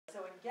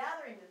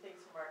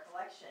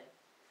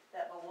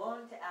that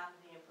belonged to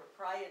Atheneaum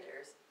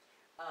Proprietors,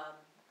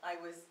 I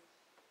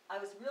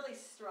was really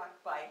struck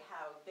by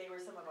how they were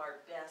some of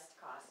our best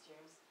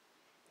costumes.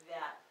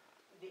 That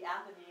the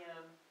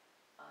Atheneaum,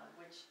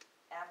 which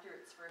after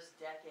its first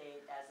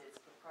decade as its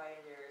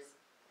proprietors,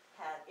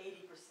 had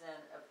 80%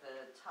 of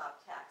the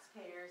top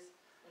taxpayers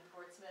in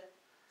Portsmouth.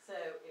 So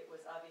it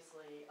was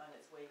obviously on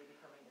its way to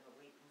becoming an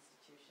elite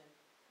institution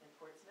in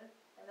Portsmouth.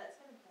 And that's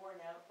kind of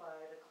borne out by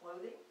the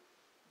clothing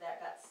that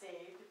got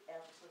saved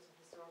at the Portsmouth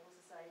Historical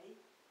Society.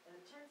 And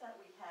it turns out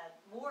we had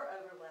more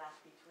overlap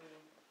between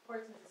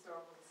Portsmouth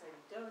Historical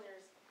Society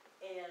donors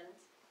and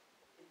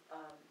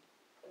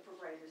the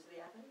proprietors of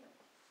the Athenaeum.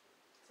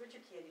 So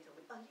Richard Candy told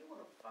me, oh, you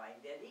won't find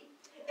any.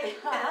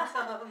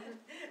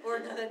 Or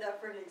not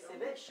enough for an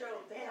exhibit.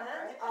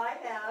 And I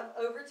have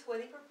over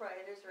 20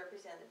 proprietors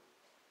represented,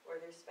 or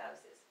their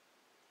spouses.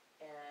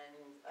 And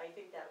I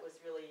think that was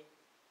really,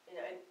 you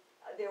know, and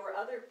there were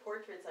other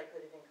portraits I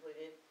could have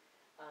included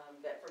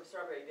that from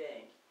Strawbery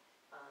Banke,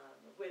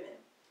 women.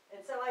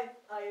 And so I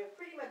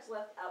pretty much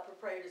left out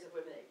proprietors of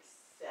women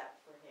except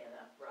for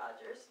Hannah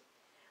Rogers,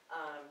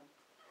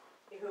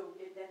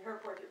 and her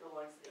portrait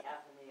belongs to the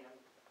Athenaeum.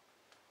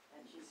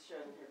 And she's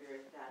shown her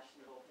very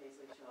fashionable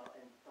paisley shawl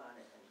and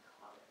bonnet and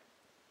collar.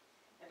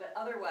 But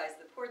otherwise,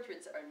 the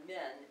portraits are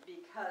men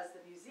because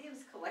the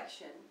museum's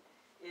collection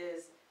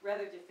is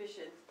rather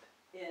deficient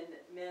in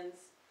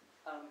men's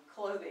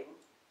clothing,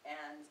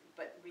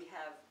 but we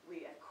have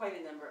quite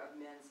a number of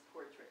men's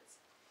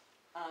portraits.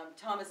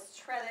 Thomas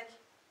Tredick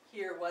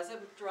here was a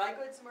dry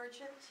goods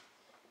merchant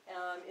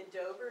in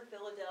Dover,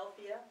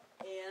 Philadelphia,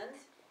 and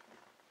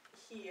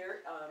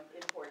here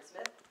in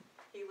Portsmouth.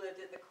 He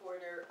lived at the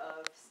corner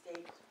of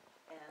State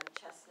and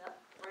Chestnut,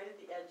 right at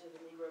the edge of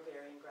the Negro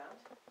burying ground,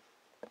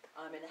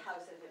 in a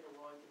house that had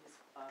belonged to his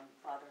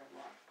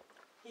father-in-law.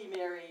 He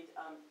married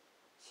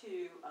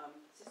two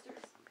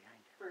sisters.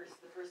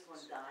 The first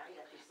one died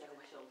after 7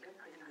 children.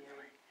 Then he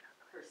married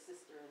her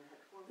sister and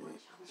had 4 more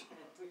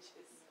children, which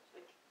is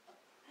like,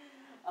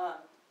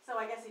 so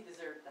I guess he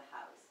deserved the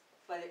house.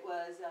 But it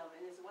was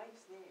in his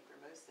wife's name for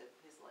most of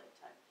his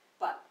lifetime.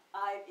 But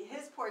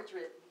his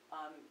portrait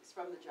is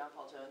from the John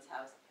Paul Jones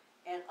house,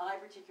 and I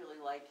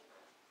particularly like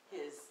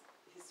his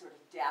sort of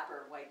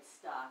dapper white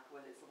stock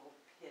with its little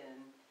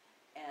pin,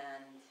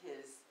 and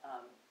his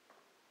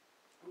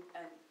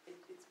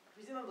it's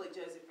presumably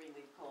Joseph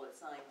Greenleaf Cole.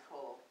 It's signed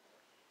Cole,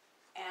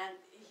 and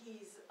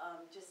he's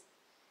just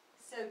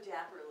so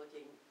dapper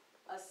looking.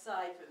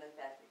 Aside from the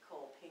fact that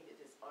Cole painted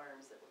his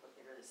arms that looked like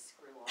they were going to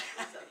screw off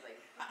or something,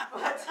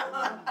 but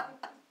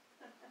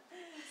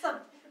some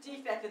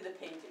defect in the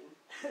painting.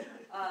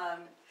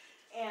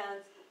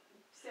 And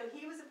so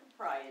he was a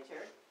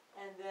proprietor,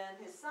 and then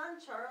his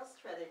son Charles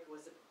Tredick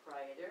was a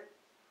proprietor,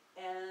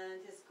 and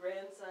his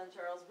grandson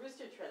Charles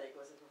Brewster Tredick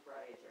was a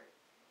proprietor.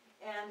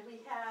 And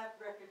we have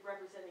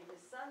representing his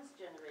son's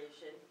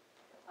generation,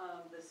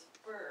 this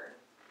fur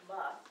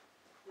muff.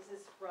 This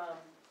is from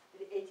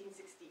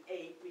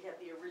 1868. We have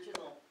the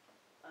original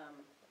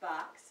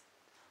box.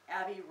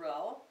 Abby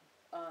Rowe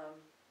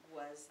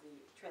was the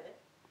Tredick.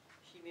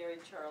 She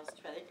married Charles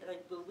Tredick, and I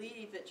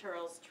believe that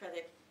Charles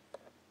Tredick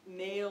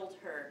mailed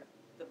her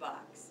the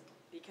box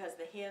because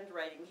the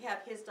handwriting, we have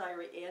his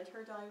diary and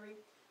her diary.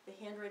 The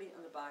handwriting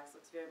on the box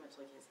looks very much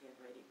like his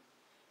handwriting.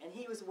 And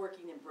he was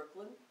working in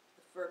Brooklyn,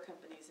 the fur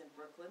companies in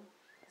Brooklyn.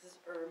 This is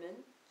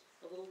ermine,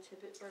 a little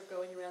tippet fur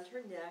going around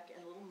her neck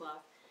and a little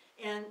muff.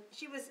 And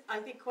she was, I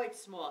think, quite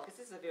small, because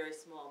this is a very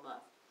small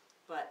muff,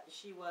 but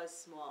she was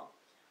small.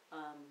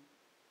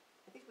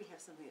 I think we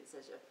have something that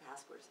says, a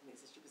passport or something that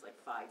says she was like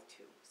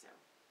 5'2", so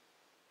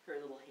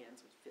her little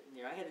hands would fit in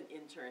there. I had an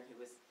intern who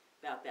was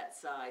about that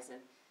size,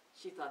 and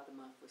she thought the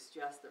muff was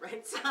just the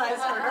right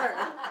size for her.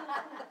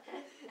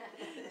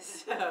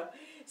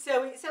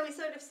 so we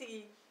sort of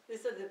see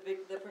this sort of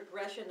the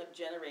progression of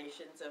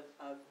generations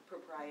of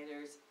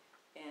proprietors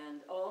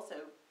and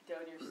also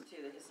donors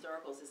to the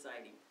Historical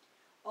Society.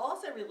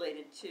 Also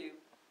related to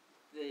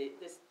the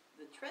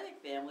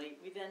Tredick family,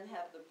 we then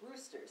have the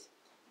Brewsters,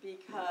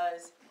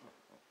 because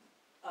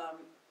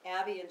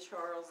Abby and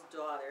Charles'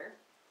 daughter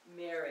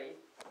married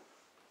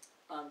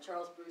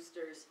Charles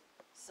Brewster's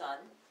son,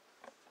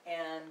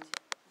 and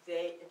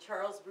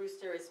Charles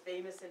Brewster is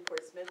famous in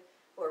Portsmouth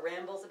for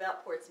rambles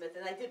about Portsmouth,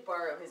 and I did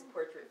borrow his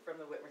portrait from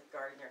the Wentworth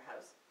Gardner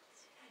house,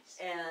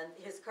 and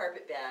his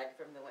carpet bag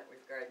from the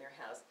Wentworth Gardner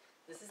house.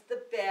 This is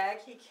the bag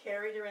he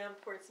carried around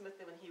Portsmouth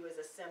when he was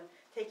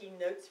taking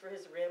notes for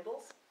his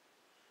rambles.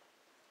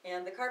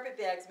 And the carpet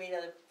bag's made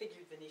out of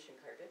figured Venetian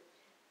carpet.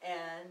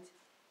 And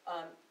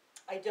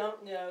I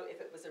don't know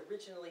if it was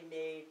originally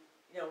made,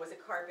 it was a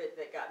carpet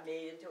that got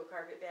made into a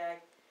carpet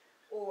bag,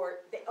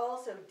 or they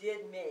also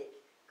did make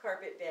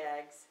carpet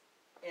bags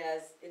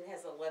as it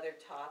has a leather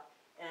top.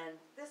 And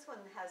this one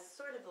has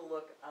sort of the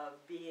look of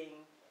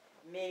being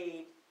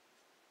made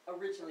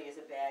originally as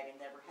a bag and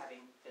never having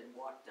been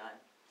walked on.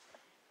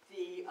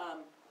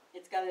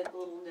 It's got a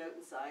little note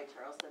inside,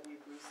 Charles W.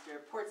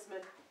 Brewster,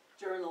 Portsmouth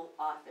Journal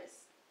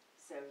Office.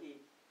 So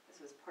this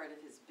was part of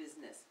his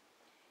business.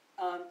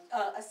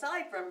 A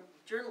aside from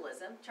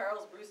journalism,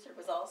 Charles Brewster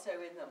was also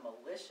in the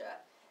militia,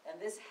 and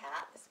this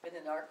hat has been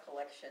in our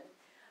collection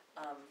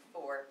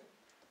for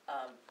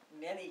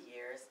many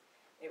years.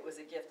 It was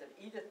a gift of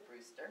Edith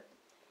Brewster,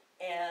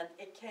 and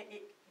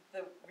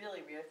the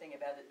really weird thing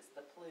about it is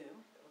the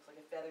plume. It looks like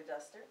a feather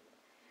duster,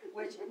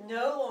 which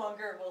no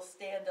longer will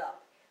stand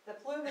up. The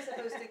plume is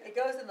supposed to, it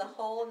goes in the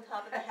hole on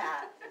top of the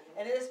hat,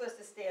 and it is supposed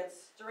to stand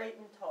straight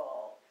and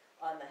tall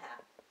on the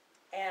hat.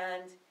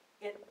 And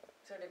it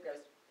sort of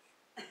goes,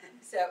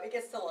 so it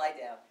gets to lie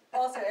down.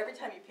 Also, every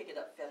time you pick it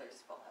up,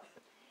 feathers fall out.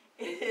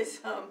 It is,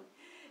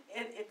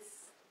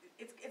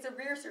 it's a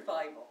rare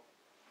survival.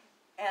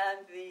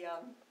 And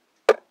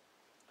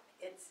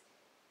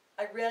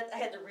I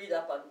had to read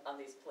up on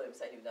these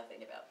plumes. I knew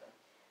nothing about them.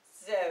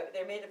 So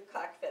they're made of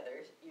cock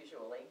feathers,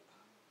 usually,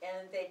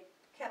 and they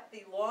kept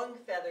the long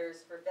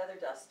feathers for feather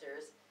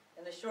dusters,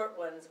 and the short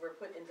ones were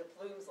put into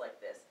plumes like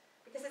this,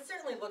 because it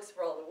certainly looks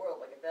for all the world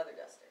like a feather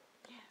duster.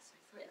 Yes, I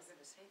thought you were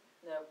going to say that.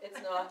 No, it's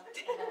not.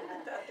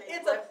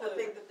 It's a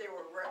thing that they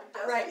were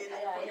Right,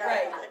 dusty.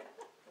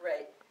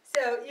 right.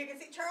 So you can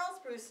see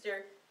Charles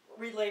Brewster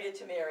related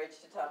to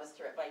marriage to Thomas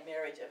Trett, by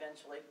marriage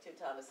eventually to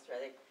Thomas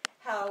Trett.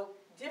 How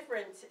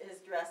different his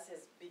dress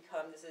has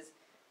become. This is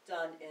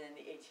done in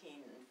the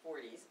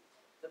 1840s,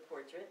 the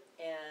portrait,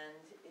 and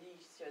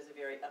he shows a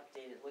very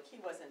updated look. He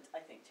wasn't,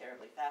 I think,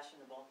 terribly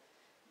fashionable,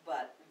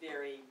 but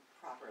very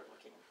proper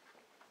looking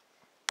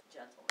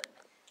gentleman.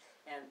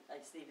 And I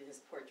just needed his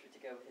portrait to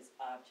go with his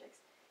objects.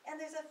 And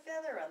there's a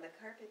feather on the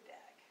carpet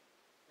bag.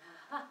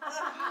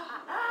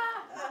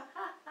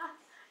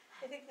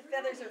 I think the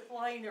feathers are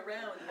flying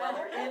around while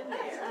they're in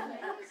there.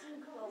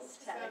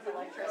 Static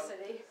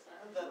electricity.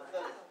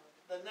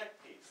 The neck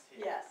piece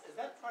here. Yes. Is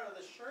that part of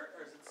the shirt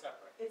or is it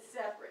separate? It's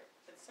separate.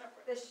 It's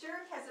separate. The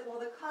shirt has it, well,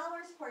 the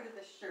collar's part of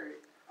the shirt,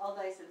 all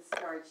nice and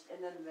starched,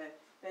 and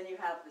then you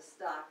have the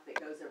stock that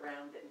goes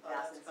around it and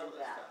fastens it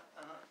back.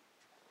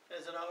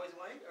 Is it always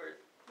white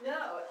or?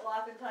 No,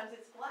 oftentimes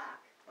it's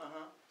black. Do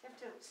you have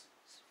to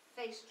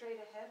face straight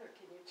ahead, or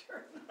can you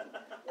turn?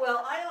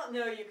 Well, I don't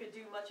know you could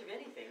do much of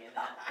anything in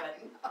that,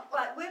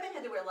 but women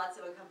had to wear lots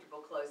of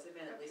uncomfortable clothes. The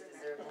men at least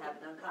deserve to have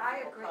an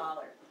uncomfortable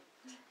collar.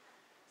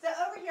 So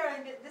over here,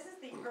 this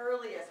is the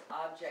earliest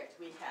object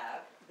we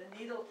have, the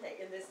needle case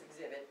in this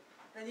exhibit.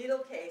 The needle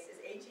case is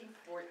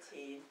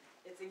 1814.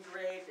 It's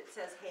engraved. It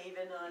says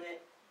Haven on it,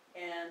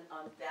 and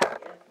on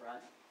back and front.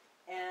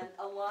 And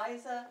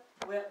Eliza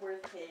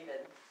Wentworth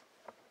Haven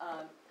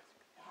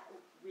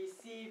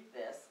received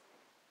this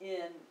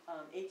in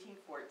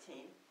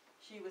 1814.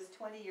 She was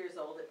 20 years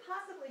old, and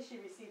possibly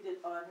she received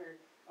it on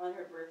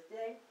her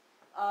birthday.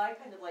 I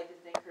kind of like to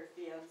think her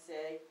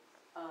fiance,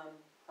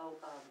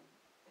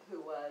 who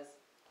was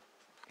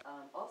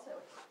also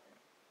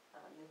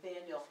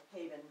Nathaniel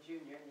Haven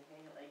Jr.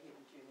 Nathaniel A.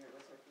 Haven Jr.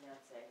 was her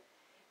fiance,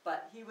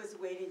 but he was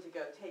waiting to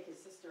go take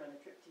his sister on a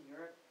trip to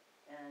Europe,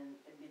 and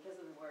because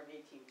of the War of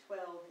 1812,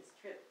 his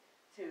trip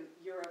to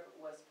Europe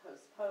was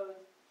postponed.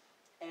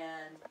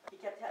 And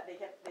they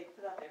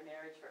put off their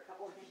marriage for a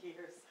couple of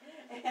years.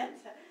 And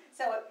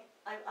so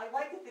I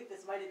like to think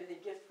this might have been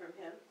a gift from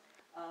him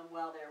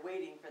while they're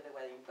waiting for the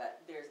wedding, but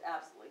there's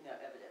absolutely no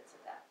evidence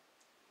of that.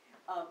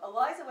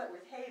 Eliza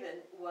Wentworth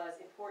Haven was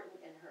important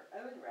in her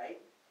own right.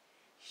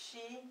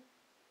 He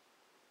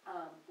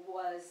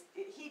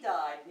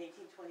died in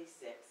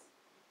 1826.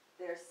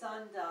 Their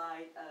son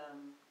died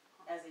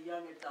as a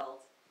young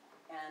adult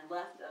and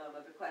left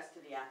a bequest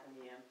to the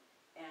Athenaeum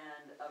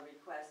and a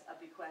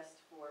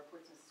bequest for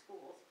Portsmouth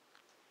schools.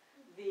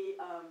 So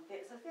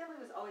the family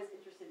was always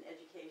interested in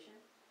education.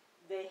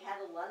 They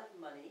had a lot of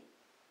money.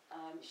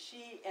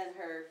 She and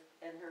her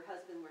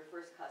husband were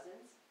first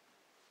cousins.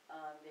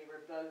 They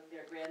were both,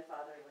 their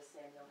grandfather was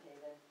Samuel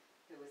Haven,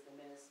 who was the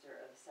minister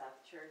of the South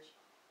Church,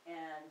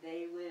 and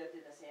they lived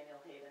in the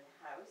Samuel Haven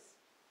house,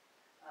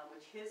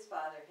 which his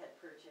father had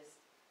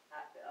purchased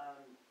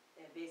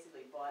and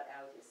basically bought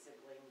out his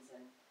siblings,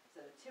 and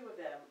so the two of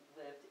them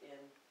lived in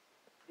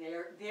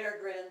their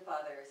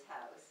grandfather's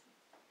house.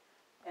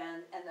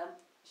 And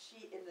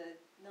she, in the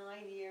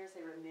 9 years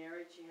they were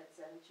married, she had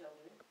 7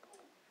 children.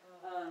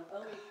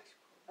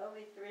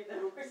 Only 3 of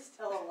them were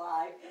still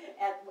alive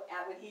at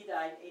when he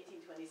died in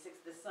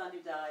 1826. The son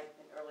who died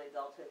in early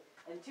adulthood,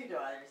 and 2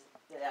 daughters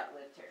that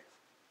outlived her.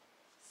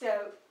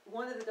 So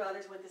one of the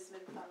daughters went to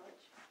Smith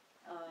College.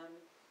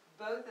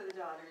 Both of the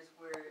daughters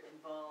were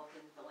involved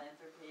in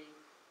philanthropy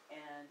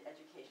and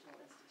educational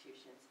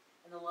institutions.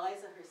 And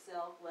Eliza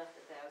herself left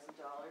 $1,000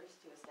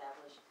 to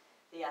establish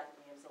the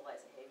Atheneum's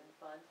Eliza Haven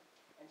Fund,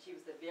 and she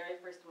was the very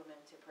first woman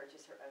to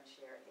purchase her own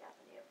share at the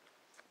Atheneum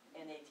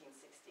in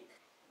 1860.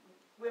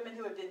 Women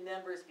who had been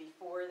members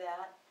before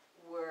that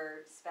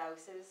were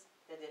spouses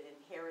that had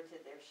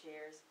inherited their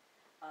shares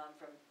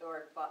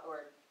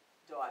or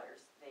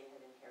daughters. They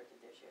had inherited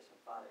their shares from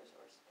fathers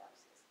or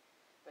spouses.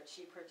 But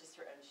she purchased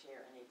her own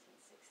share in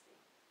 1860.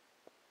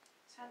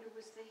 Sandra,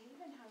 was the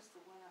Haven House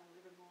the one on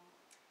Livermore?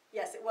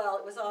 Yes, it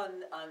was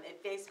on,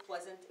 it faced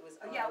Pleasant, it was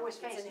on, yeah, it was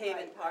it's in facing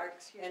Haven right, Park,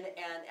 and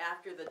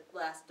after the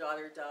last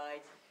daughter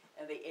died,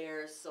 and the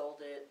heirs sold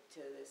it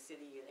to the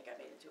city and it got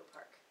made into a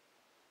park.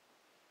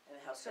 And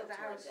the house So got the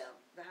torn house, down.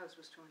 the house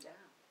was torn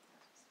down.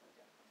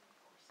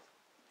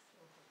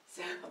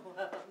 So,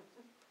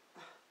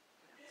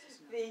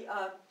 the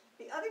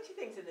other two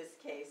things in this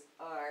case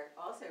are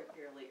also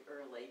fairly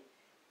early.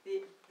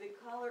 The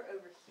collar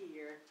over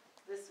here,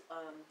 this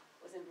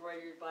was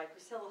embroidered by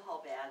Priscilla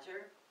Hall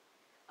Badger,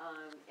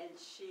 and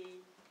she,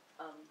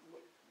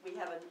 we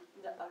have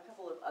a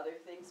couple of other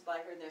things by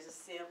her, and there's a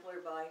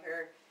sampler by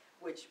her,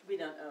 which we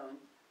don't own.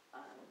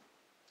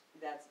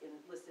 That's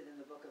listed in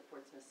the book of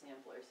Portsmouth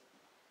Samplers.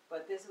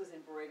 But this was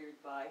embroidered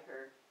by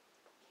her,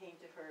 came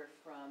to her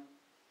from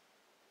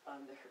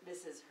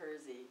Mrs.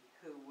 Hersey,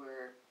 who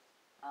were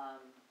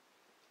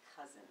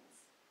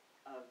cousins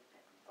of,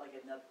 like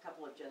a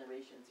couple of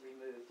generations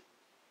removed.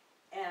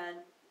 And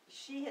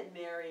she had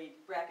married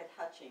Brackett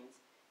Hutchings,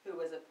 who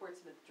was a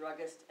Portsmouth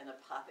druggist and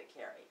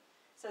apothecary.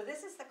 So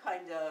this is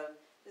kind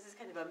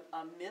of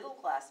a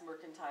middle-class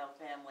mercantile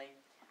family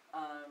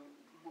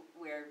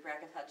where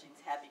Brackett Hutchings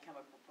had become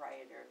a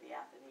proprietor of the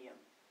Athenaeum.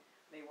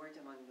 They weren't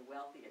among the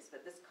wealthiest,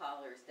 but this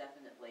collar is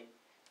definitely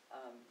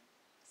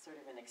sort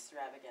of an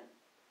extravagant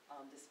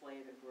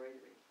display of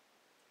embroidery.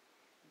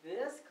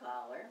 This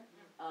collar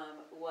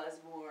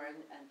was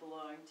worn and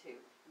belonged to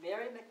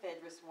Mary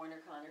McPhedrus Warner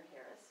Connor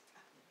Harris,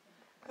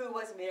 who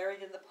was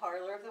married in the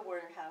parlor of the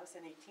Warner House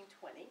in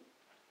 1820.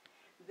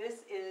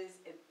 This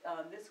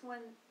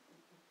one,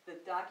 the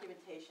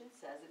documentation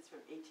says it's from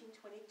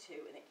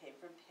 1822 and it came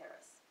from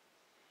Paris.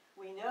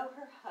 We know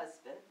her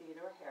husband,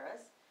 Theodore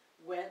Harris,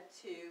 went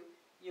to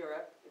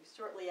Europe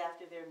shortly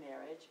after their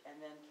marriage and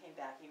then came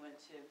back. He went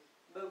to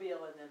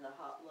Mobile and then Le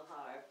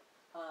Havre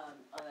on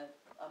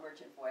a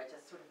merchant voyage.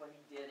 That's sort of what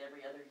he did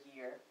every other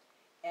year.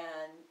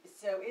 And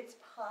so it's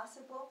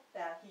possible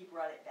that he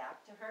brought it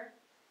back to her,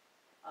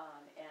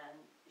 and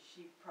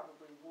she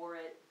probably wore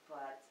it,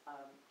 but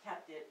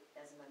kept it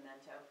as a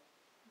memento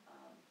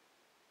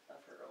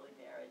of her early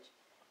marriage.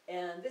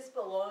 And this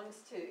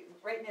belongs to,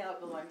 right now it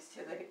belongs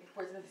to the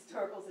Portsmouth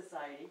Historical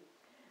Society,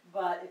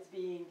 but it's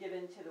being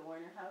given to the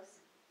Warner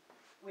House.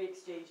 We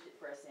exchanged it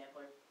for a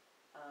sampler.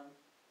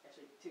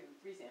 Actually,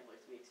 3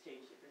 samplers. We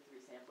exchanged it for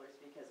 3 samplers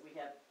because we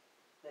have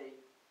the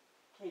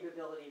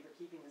capability for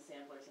keeping the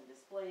samplers and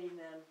displaying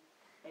them,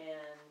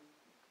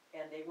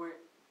 and they weren't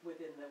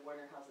within the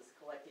Warner House's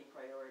collecting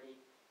priority,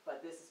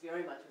 but this is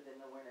very much within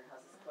the Warner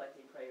House's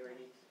collecting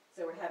priority.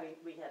 So we had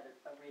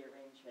a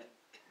rearrangement.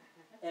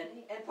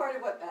 And part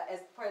of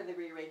as part of the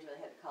rearrangement,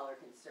 I had the collar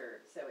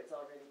conserved, so it's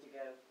all ready to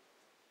go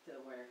to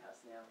the Warner House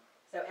now.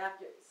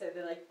 So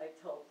then I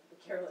told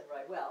Carolyn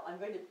Roy, well, I'm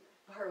going to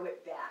borrow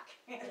it back,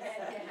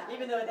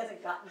 even though it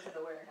hasn't gotten to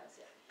the Warner House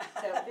yet.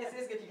 So this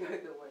is going to go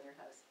to the Warner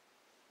House.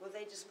 Will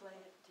they display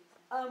it, do you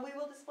think? We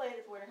will display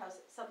it at the Warner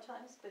House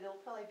sometimes, but it'll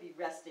probably be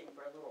resting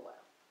for a little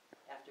while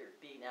after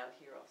being out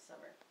here all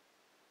summer.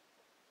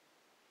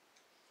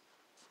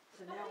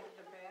 So now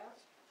The bath?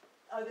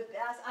 Oh, the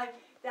bass,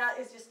 that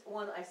is just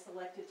one I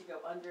selected to go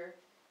under.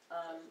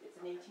 It's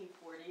an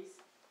 1840s,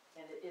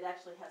 and it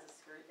actually has a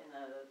skirt and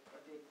a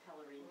big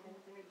pelerine.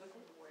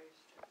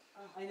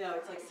 I know,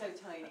 it's like so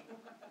tiny.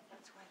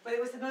 But it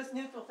was the most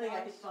neutral thing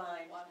I could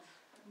find.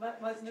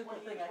 Most neutral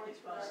thing I could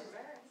find.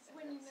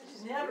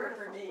 Never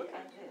for me.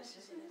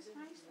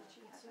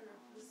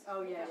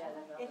 Oh, yeah,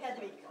 it had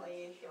to be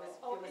clean. It was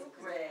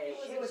gray.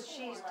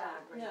 She's done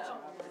a great No.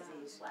 job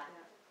with these.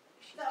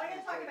 So I'm going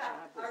to talk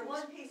about our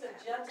one piece of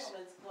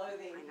gentleman's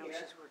clothing I know here.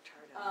 she's worked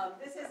hard on it.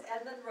 This is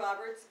Edmund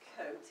Roberts'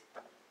 coat,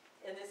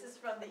 and this is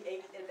from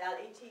about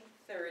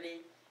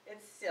 1830.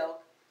 It's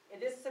silk.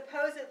 It is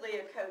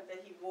supposedly a coat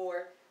that he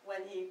wore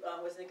when he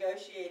was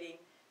negotiating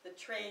the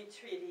trade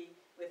treaty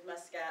with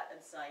Muscat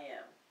and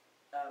Siam,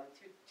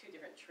 two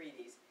different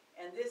treaties.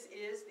 And this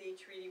is the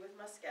treaty with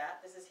Muscat.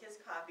 This is his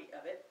copy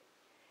of it,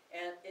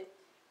 and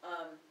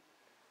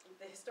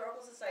the Historical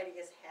Society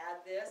has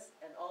had this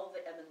and all of the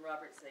Edmund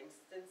Roberts things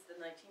since the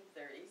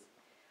 1930s.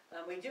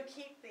 We do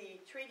keep the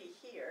treaty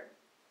here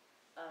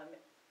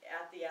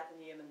at the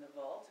Atheneum in the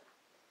vault,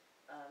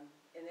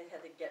 and it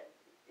had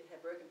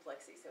broken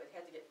plexi, so it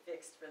had to get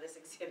fixed for this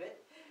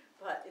exhibit,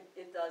 but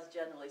it does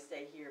generally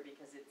stay here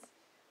because it's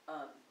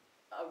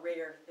a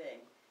rare thing.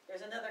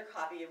 There's another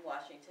copy in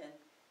Washington,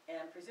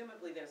 and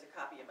presumably there's a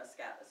copy in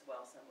Muscat as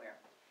well somewhere.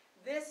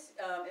 This,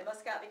 in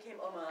Muscat,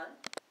 became Oman.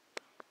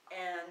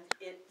 And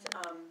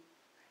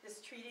this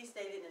treaty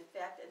stayed in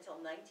effect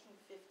until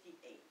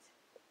 1958,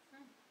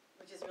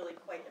 which is really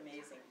quite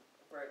amazing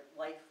for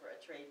life for a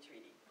trade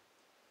treaty.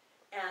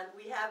 And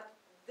we have,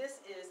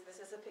 this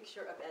is a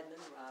picture of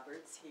Edmund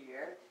Roberts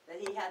here that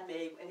he had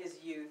made in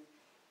his youth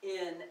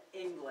in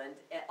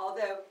England. And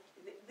although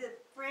the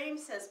frame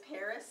says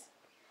Paris,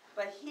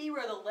 but he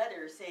wrote a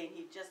letter saying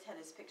he just had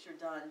his picture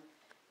done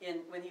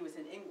when he was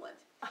in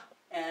England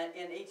and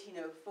in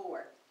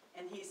 1804.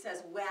 And he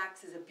says,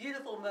 wax is a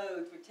beautiful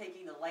mode for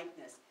taking the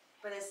likeness,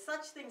 but as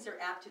such things are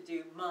apt to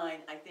do, mine,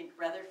 I think,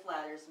 rather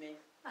flatters me.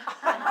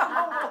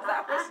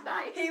 That was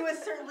nice. He was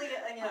certainly,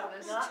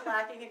 not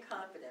lacking in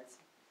confidence.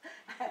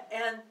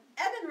 And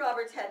Edmund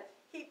Roberts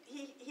he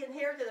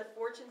inherited a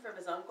fortune from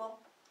his uncle,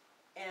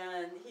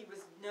 and he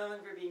was known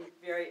for being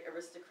very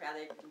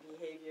aristocratic in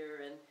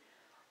behavior, and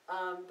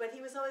but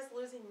he was always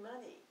losing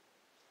money.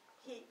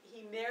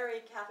 He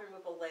married Catherine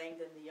Whipple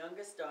Langdon, the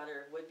youngest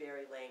daughter of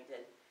Woodbury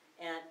Langdon,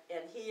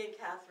 and he and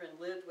Catherine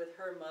lived with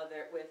her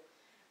mother, with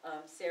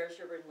Sarah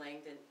Sherburne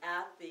Langdon,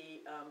 at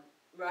the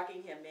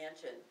Rockingham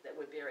mansion that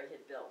Woodbury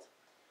had built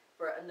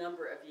for a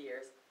number of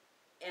years.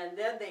 And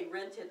then they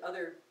rented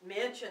other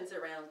mansions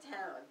around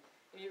town.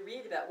 And you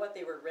read about what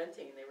they were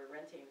renting. They were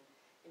renting,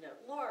 you know,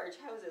 large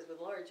houses with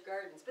large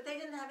gardens, but they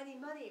didn't have any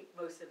money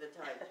most of the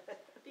time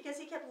because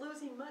he kept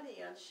losing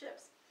money on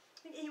ships.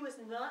 He was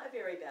not a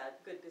very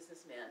good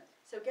businessman.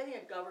 So getting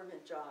a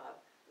government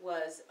job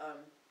was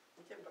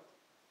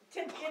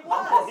Typical. it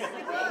was.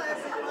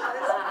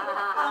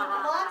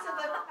 Lots of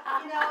the,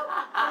 you know,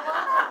 a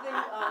lot of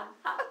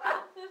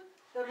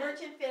the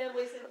merchant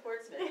families in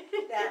Portsmouth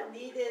that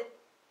needed,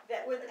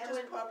 that when, It and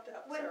just popped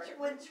up, sorry.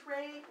 when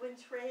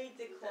trade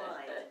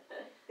declined,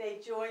 they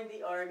joined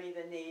the Army,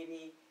 the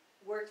Navy,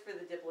 worked for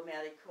the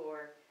diplomatic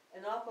corps.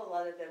 An awful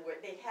lot of them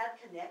they had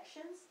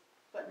connections,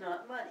 but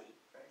not money.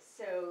 Right.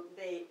 So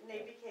they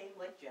became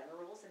like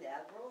generals and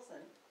admirals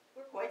and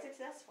were quite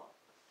successful.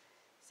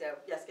 So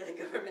yes, get a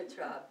government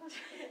job.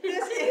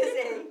 This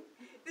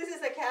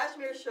is a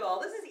cashmere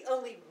shawl. This is the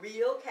only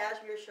real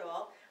cashmere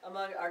shawl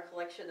among our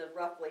collection of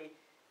roughly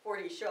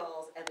 40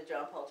 shawls at the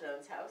John Paul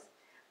Jones house,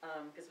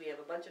 because we have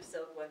a bunch of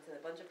silk ones and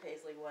a bunch of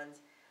paisley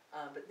ones,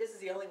 but this is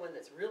the only one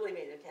that's really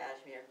made of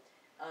cashmere,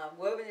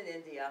 woven in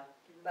India.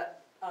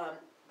 But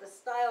the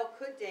style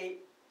could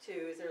date to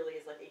as early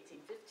as like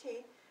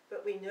 1815,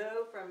 but we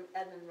know from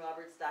Edmund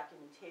Roberts'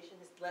 documentation,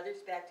 his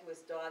letters back to his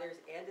daughters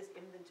and his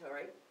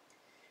inventory,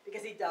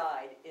 because he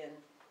died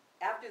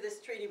after this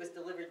treaty was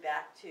delivered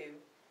back to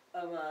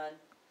Oman,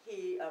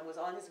 he was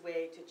on his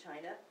way to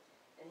China,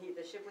 and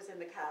the ship was in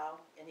Macau,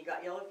 and he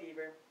got yellow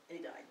fever, and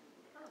he died.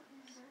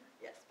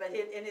 Yes, but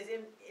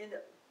in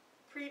the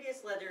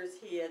previous letters,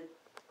 he had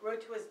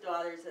wrote to his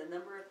daughters that a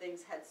number of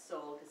things had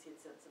sold, because he had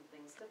sent some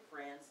things to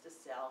France to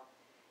sell,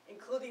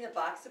 including a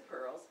box of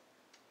pearls,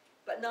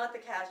 but not the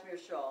cashmere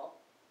shawl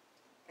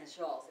and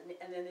shawls.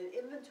 And then in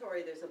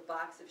inventory, there's a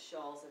box of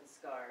shawls and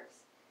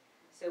scarves.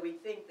 So we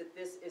think that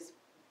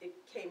it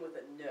came with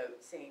a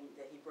note saying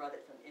that he brought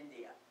it from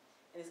India.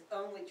 And his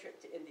only trip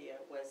to India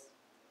was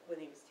when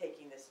he was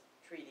taking this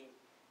treaty.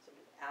 So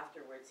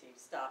afterwards, he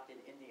stopped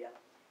in India.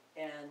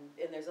 And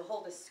there's a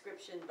whole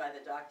description by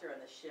the doctor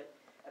on the ship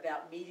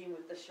about meeting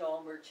with the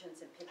shawl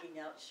merchants and picking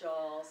out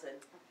shawls, and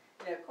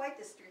you know, quite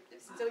descriptive.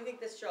 So we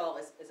think this shawl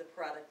is a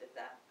product of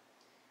that.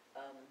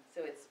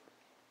 So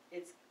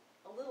it's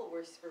a little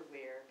worse for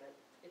wear, but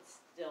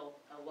it's still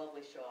a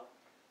lovely shawl.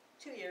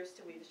 2 years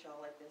to weave a shawl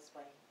like this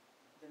by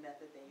the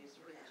method they used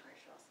for cashmere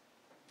shawls.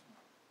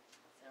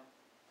 So,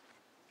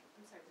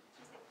 I'm sorry, did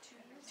you say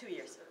 2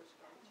 years? 2 years.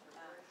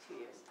 2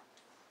 years.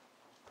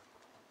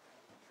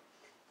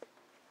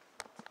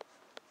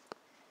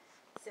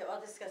 So I'll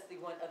discuss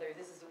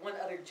this is one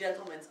other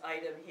gentleman's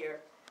item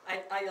here.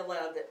 I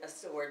allowed that a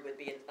sword would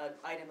be an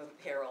item of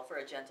apparel for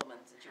a gentleman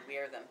since you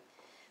wear them.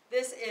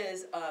 This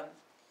is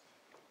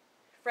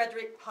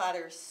Frederick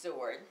Potter's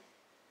sword.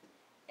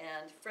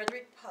 And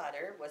Frederick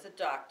Potter was a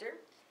doctor,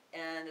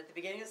 and at the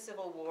beginning of the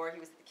Civil War, he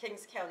was at the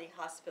Kings County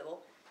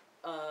Hospital,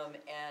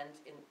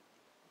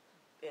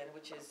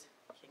 which is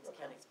Kings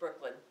County's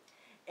Brooklyn.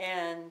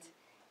 And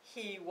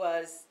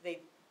they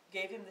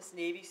gave him this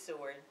Navy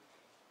sword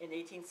in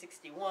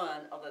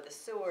 1861, although the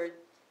sword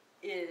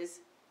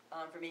is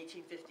from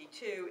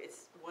 1852.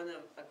 It's one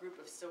of a group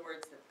of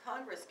swords that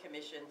Congress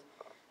commissioned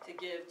to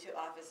give to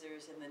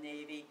officers in the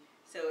Navy.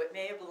 So it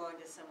may have belonged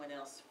to someone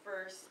else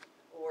first,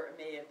 or it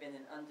may have been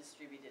an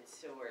undistributed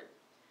sword.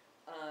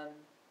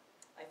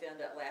 I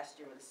found out last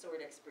year when the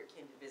sword expert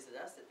came to visit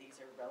us that these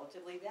are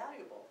relatively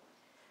valuable.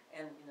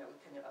 And, you know,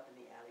 kind of up in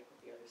the attic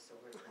with the other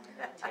swords on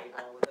the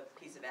table with a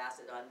piece of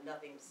acid on,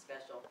 nothing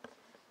special.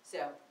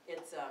 So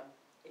it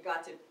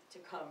got to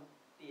come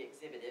be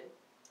exhibited.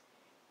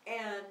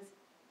 And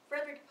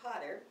Frederick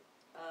Potter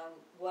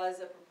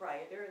was a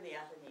proprietor in the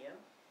Athenaeum,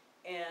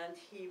 and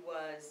he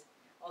was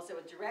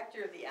also a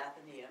director of the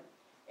Athenaeum.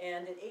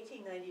 And in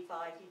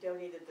 1895, he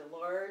donated the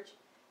large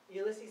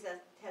Ulysses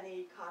S.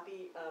 Tenney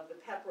copy of the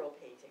Pepperell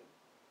painting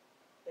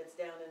that's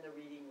down in the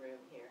reading room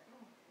here.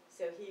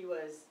 So he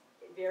was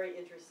very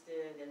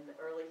interested in the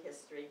early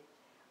history.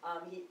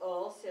 He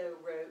also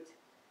wrote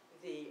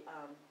the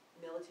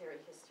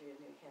military history of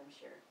New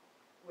Hampshire,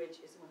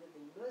 which is one of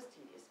the most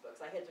tedious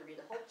books. I had to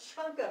read a whole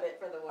chunk of it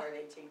for the War of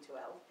 1812.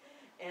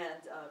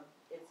 And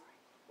it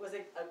was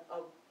a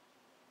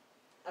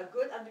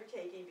good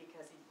undertaking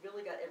because he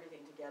really got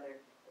everything together,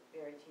 but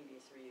very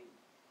tedious reading.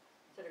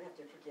 Sort of have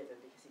to forgive him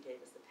because he gave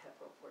us the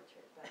Pepperell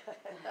portrait. But,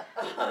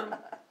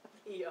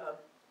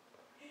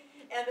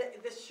 and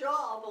the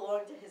shawl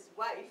belonged to his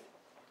wife,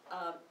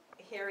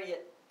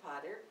 Harriet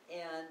Potter,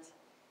 and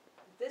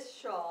this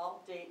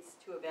shawl dates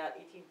to about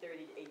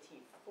 1830 to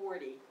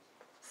 1840.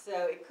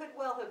 So it could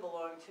well have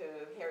belonged to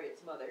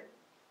Harriet's mother,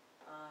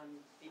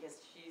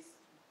 because she's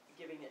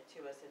giving it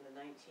to us in the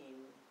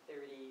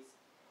 1930s.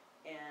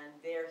 and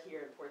they're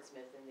here in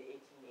Portsmouth in the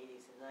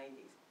 1880s and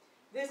 90s.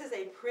 This is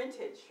a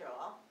printed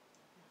shawl.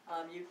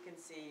 You can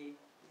see,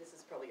 this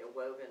is probably a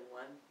woven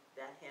one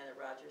that Hannah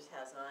Rogers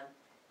has on.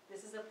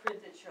 This is a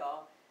printed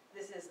shawl.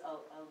 This is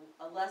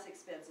a less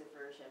expensive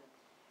version.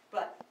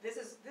 But this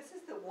is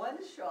the one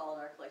shawl in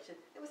our collection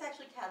that was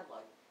actually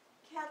cataloged.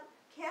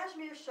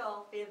 Cashmere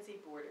shawl, fancy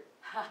border.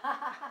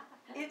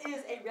 It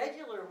is a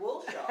regular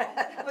wool shawl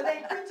with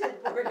a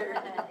printed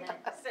border.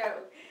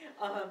 So,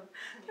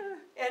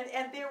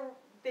 and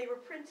they were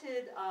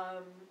printed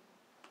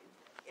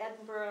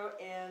Edinburgh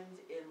and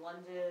in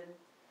London.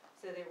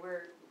 So there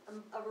were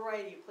a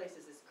variety of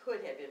places this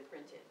could have been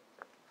printed,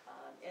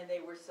 and they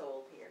were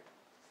sold here.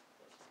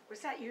 Was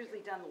that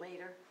usually done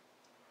later?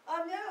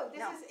 No, this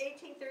No. is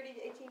 1830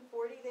 to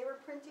 1840. They were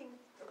printing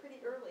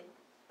pretty early.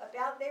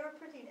 They were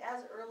printing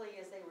as early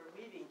as they were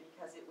weaving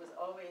because it was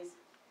always,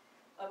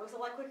 it was a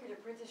lot quicker to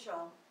print a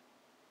shawl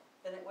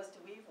than it was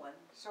to weave one.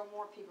 So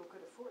more people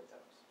could afford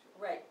those.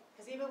 Right,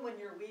 because even when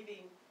you're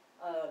weaving,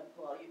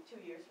 well, you have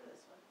 2 years for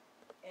this one,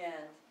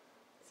 and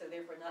so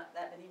therefore not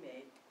that many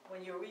made.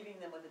 When you're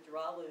weaving them with a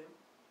draw loom,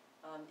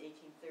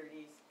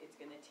 1830s, it's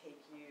going to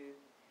take you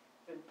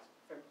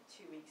from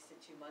 2 weeks to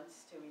 2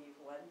 months to weave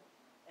one.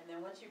 And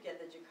then once you get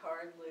the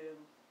jacquard loom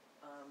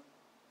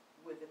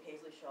with the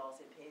Paisley shawls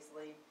in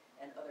Paisley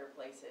and other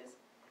places,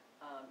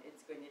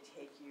 it's going to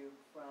take you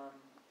from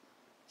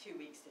 2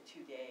 weeks to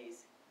 2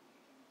 days.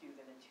 You can do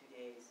them in 2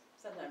 days.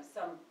 Sometimes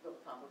some little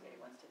complicated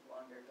ones take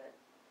longer, but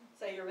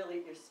so you're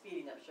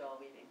speeding up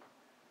shawl weaving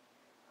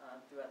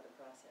throughout the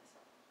process.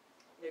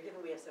 You know,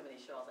 given we have so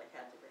many shawls, I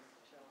had to bring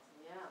some shawls.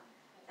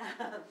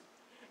 Yeah.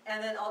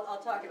 And then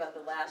I'll talk about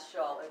the last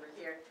shawl over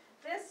here.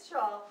 This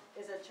shawl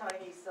is a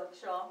Chinese silk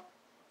shawl.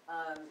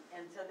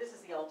 And so this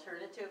is the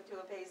alternative to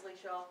a Paisley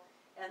shawl.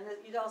 And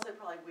you'd also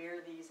probably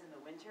wear these in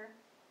the winter,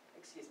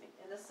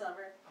 in the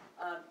summer.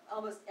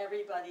 Almost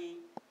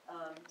everybody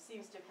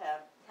seems to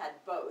have had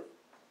both.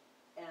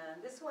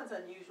 And this one's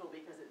unusual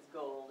because it's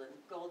gold, and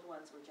gold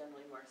ones were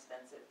generally more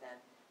expensive than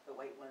the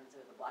white ones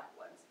or the black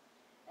ones.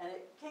 And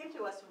it came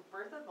to us from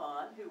Bertha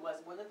Vaughan, who was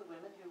one of the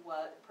women who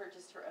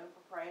purchased her own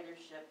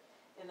proprietorship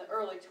in the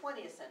early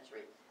 20th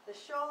century. The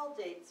shawl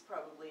dates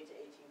probably to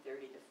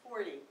 1830 to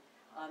 40,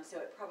 so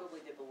it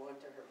probably did belong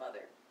to her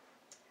mother.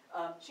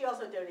 She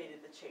also donated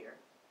the chair,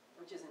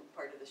 which isn't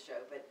part of the show,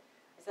 but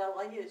I said,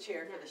 well, I need a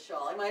chair for the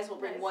shawl. I might as well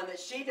bring one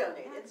that she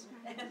donated.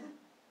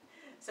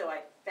 So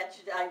I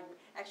fetched it.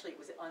 Actually, it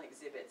was on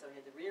exhibit, so I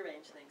had to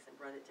rearrange things and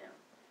brought it down.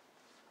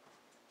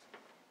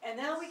 And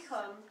now we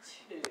come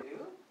to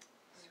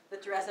the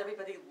dress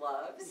everybody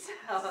loves.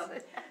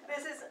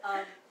 This is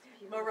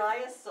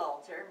Maria Lowe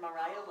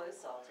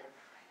Salter.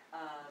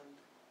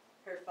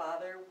 Her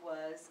father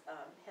was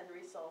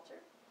Henry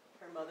Salter.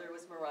 Her mother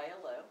was Maria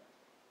Lowe.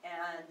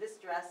 And this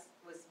dress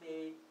was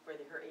made for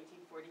her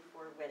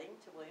 1844 wedding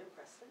to William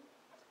Preston.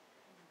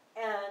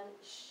 And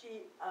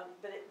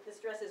this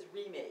dress is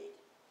remade.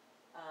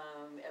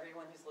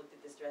 Everyone who's looked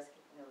at this dress,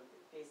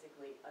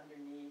 basically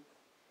underneath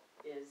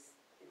it's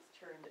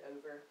turned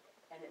over,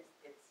 and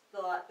it's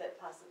thought that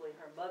possibly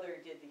her mother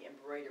did the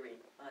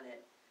embroidery on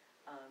it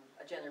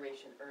a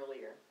generation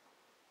earlier.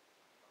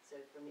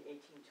 So from the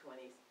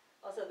 1820s.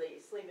 Also, the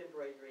sleeve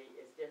embroidery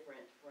is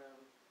different from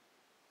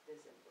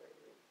this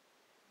embroidery.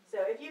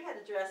 So if you had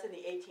a dress in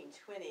the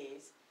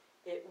 1820s,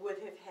 it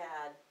would have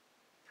had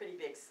pretty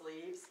big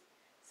sleeves.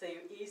 So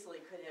you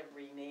easily could have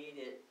remade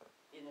it,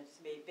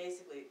 just made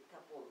basically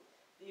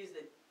use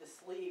the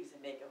sleeves and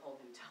make a whole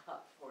new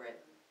top for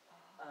it.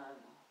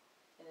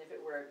 And if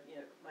it were,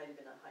 it might have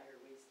been a higher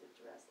waisted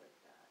dress like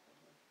that.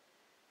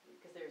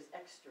 Because there's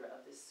extra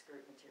of this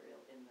skirt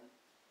material in the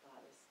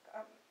bodice.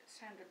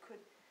 Sandra,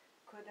 could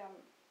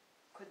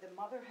the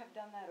mother have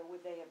done that, or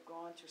would they have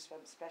gone to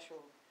some special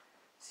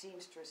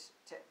seamstress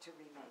to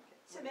remake it?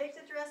 To make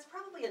the dress,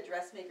 probably a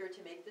dressmaker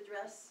to make the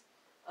dress,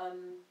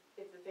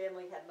 if the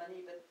family had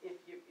money. But if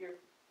you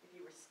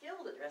were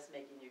skilled at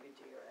dressmaking, you could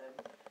do your own.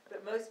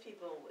 But most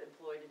people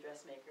employed a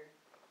dressmaker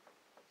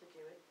to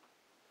do it.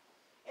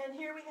 And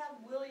here we have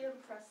William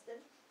Preston,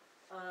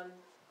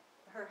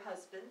 her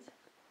husband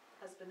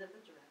of the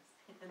dress.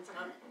 And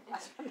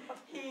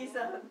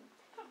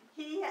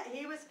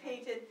he was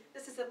painted.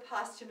 This is a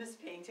posthumous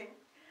painting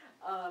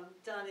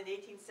done in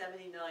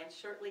 1879,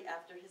 shortly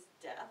after his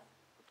death.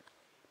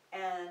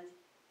 And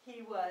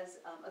he was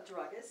a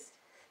druggist.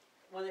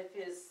 One of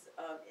his,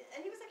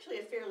 and he was actually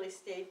a fairly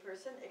staid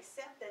person,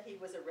 except that he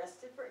was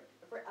arrested for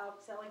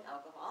selling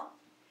alcohol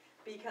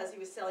because he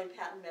was selling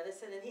patent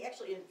medicine, and he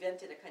actually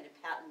invented a kind of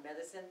patent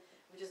medicine,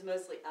 which is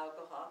mostly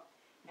alcohol.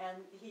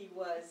 And he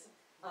was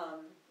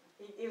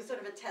sort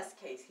of a test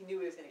case. He knew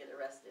he was going to get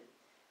arrested.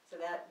 So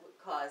that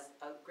caused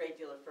a great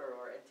deal of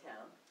furor in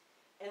town.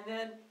 And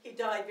then he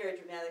died very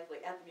dramatically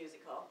at the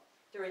music hall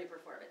during a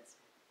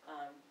performance.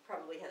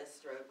 Probably had a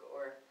stroke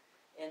or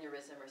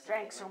aneurysm or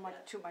something. Drank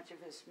too much of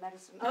his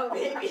medicine. Oh,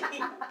 maybe.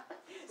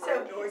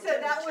 so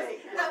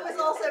that was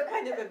also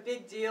kind of a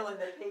big deal in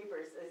the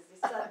papers, his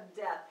sudden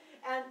death.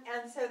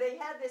 And so they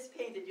had this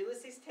painted.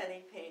 Ulysses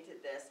Tenney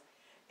painted this,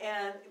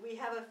 And we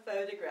have a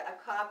photograph, a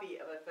copy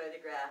of a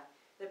photograph.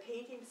 The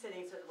painting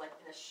sitting sort of like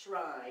in a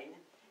shrine,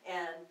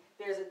 and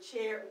there's a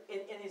chair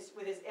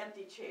with his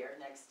empty chair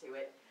next to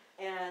it,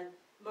 and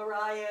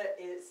Mariah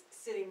is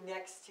sitting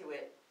next to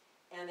it,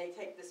 and they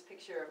take this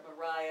picture of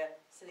Mariah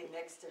sitting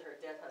next to her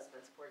dead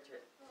husband's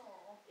portrait.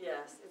 Aw.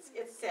 Yes,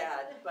 it's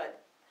sad,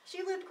 but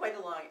she lived quite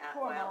a long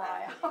Poor while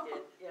Mariah. after he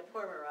did. Yeah,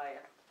 poor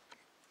Mariah.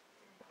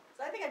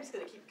 So I think I'm just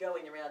going to keep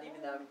going around,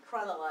 even though I'm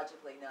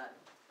chronologically not.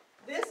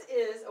 This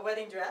is a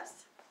wedding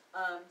dress.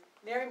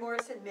 Mary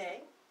Morrison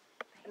May.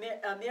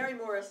 Mary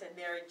Morrison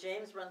married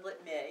James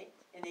Rundlet May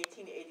in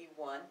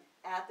 1881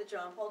 at the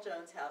John Paul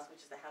Jones house,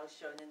 which is the house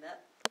shown in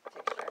that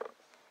picture.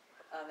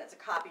 That's a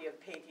copy of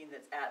painting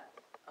that's at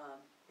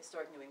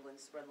Historic New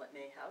England's Rundlet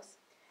May house.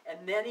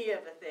 And many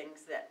of the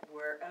things that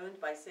were owned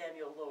by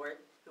Samuel Lord,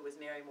 who was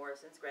Mary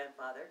Morrison's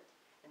grandfather,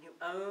 and who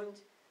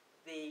owned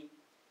the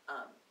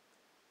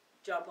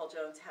John Paul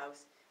Jones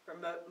house for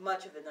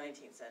much of the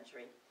 19th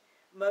century.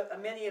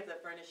 Many of the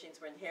furnishings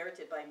were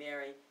inherited by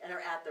Mary and are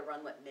at the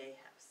Rundlet May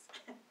house.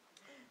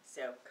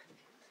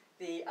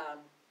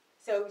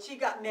 So she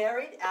got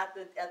married at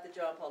the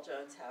John Paul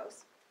Jones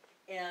house,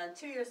 and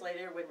 2 years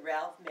later, when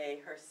Ralph May,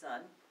 her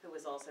son, who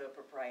was also a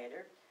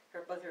proprietor,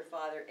 both her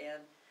father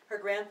and her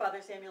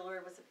grandfather Samuel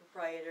Lord was a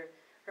proprietor,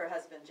 her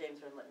husband James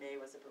Rundlet May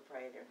was a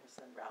proprietor, and her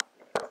son Ralph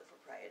May was a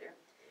proprietor.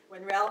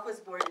 When Ralph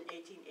was born in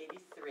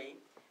 1883,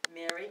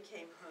 Mary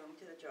came home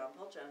to the John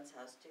Paul Jones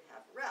house to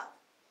have Ralph.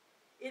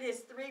 It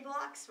is 3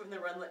 blocks from the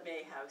Rundlet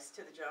May house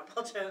to the John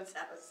Paul Jones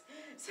house,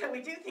 so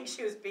we do think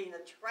she was being a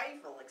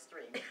trifle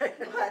extreme.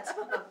 But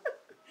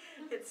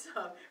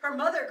her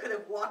mother could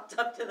have walked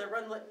up to the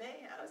Rundlet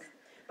May house,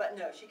 but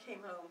no, she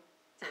came home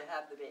to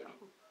have the baby.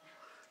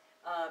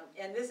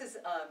 And this is,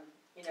 a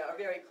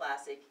very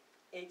classic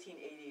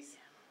 1880s,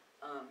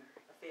 a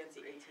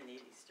fancy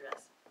 1880s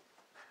dress.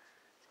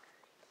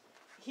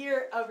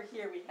 Over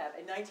here we have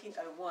a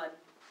 1901.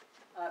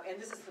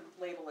 And this is the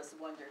labelless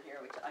wonder here,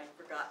 which I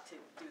forgot to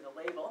do the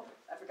label.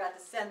 I forgot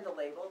to send the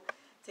label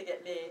to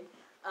get made.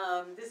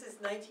 This is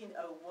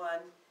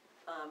 1901.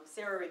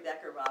 Sarah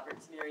Rebecca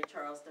Roberts married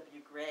Charles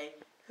W. Gray,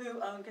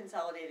 who owned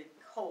Consolidated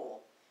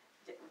Coal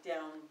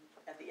down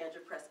at the edge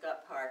of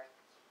Prescott Park.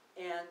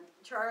 And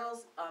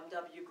Charles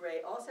W.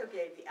 Gray also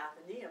gave the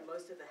Athenaeum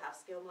most of the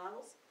half-scale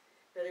models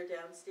that are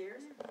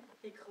downstairs.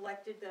 He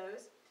collected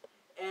those.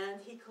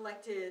 And he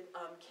collected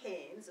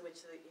canes,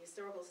 which the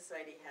Historical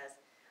Society has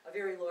a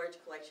very large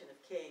collection of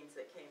canes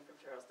that came from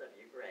Charles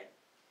W. Gray.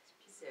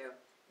 So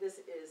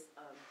this is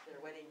her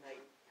wedding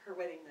night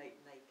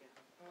nightgown.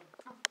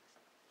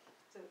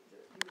 So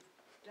you've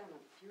done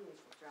a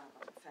beautiful job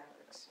on the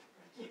fabrics.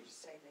 You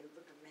say they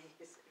look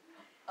amazing.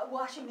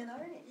 Washing and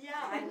ironing. Yeah,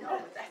 I know,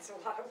 but that's a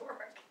lot of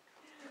work.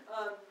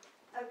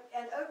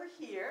 And over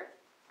here,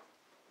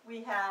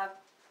 we have,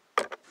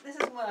 this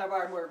is one of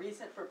our more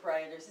recent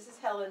proprietors. This is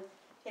Helen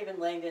Haven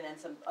Langdon and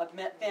some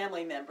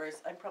family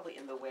members. I'm probably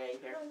in the way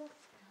here.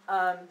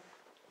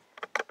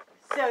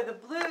 So the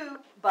blue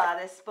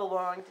bodice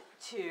belonged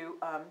to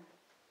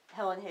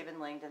Helen Haven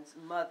Langdon's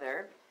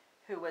mother,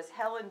 who was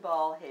Helen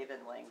Ball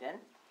Haven Langdon,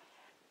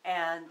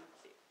 and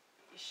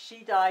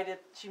she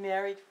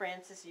married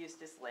Francis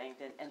Eustace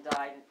Langdon and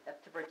died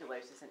of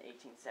tuberculosis in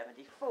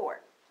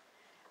 1874.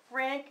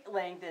 Frank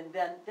Langdon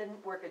then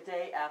didn't work a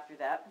day after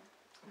that,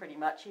 pretty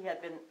much. He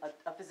had been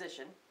a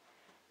physician,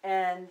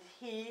 and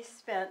he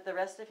spent the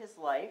rest of his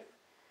life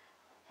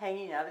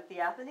hanging out at the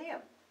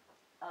Athenaeum.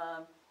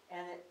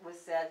 And it was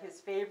said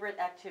his favorite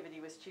activity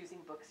was choosing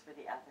books for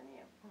the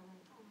Athenaeum.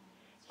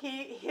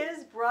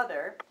 His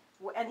brother,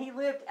 and he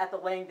lived at the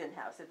Langdon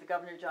house, at the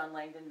Governor John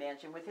Langdon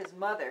mansion, with his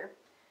mother,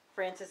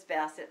 Frances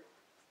Bassett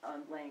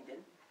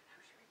Langdon.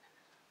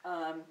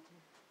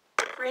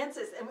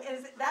 Frances, and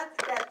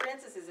that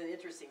Frances is an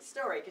interesting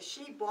story, because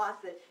she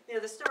bought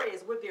the story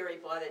is Woodbury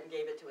bought it and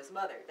gave it to his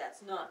mother.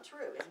 That's not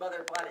true. His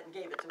mother bought it and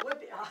gave it to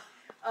Woodbury.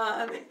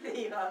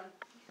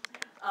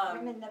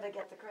 Women never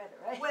get the credit,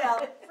 right?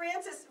 Well,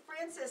 Frances,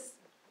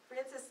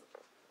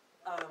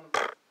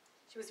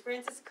 she was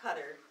Frances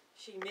Cutter.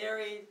 She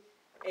married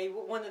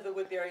one of the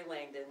Woodbury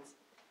Langdons.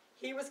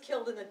 He was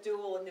killed in a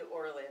duel in New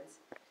Orleans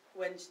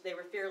when they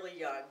were fairly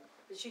young.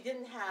 But she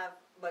didn't have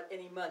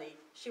any money.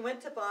 She went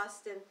to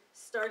Boston,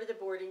 started a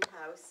boarding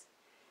house.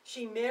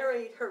 She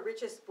married her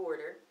richest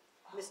boarder,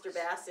 Mr.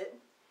 Bassett,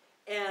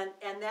 and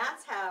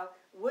that's how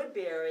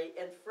Woodbury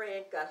and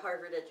Frank got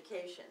Harvard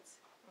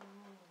educations.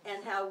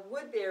 And how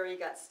Woodbury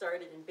got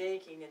started in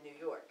banking in New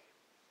York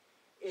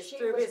is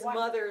through his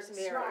mother's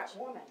marriage. Smart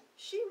woman.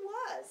 She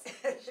was.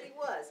 She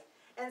was.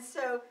 And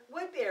so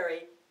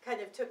Woodbury kind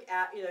of took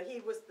out, he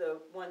was the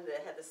one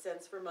that had the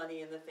sense for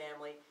money in the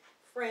family.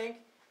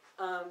 Frank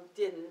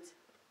didn't,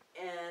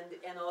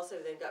 and also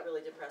then got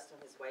really depressed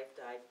when his wife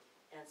died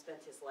and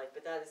spent his life.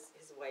 But that is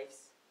his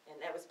wife's, and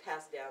that was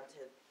passed down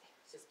to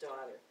his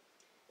daughter.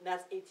 And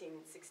that's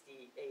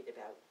 1868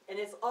 about. And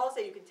it's also,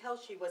 you can tell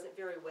she wasn't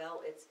very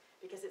well. It's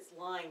because it's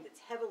lined, it's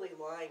heavily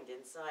lined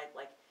inside,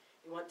 like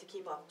you want to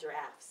keep off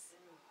drafts.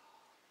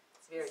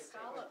 It's very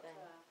strange. Scalloped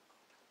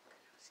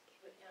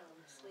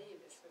sleeve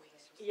is sort of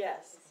interesting.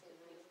 Yes. It's in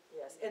the-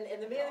 Yes, and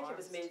the manicure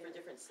was made for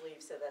different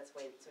sleeves, so that's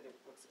why it sort of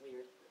looks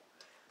weird.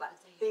 But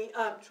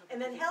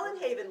and then Helen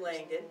Haven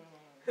Langdon,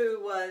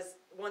 who was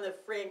one of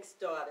Frank's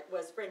daughter,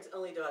 was Frank's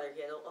only daughter.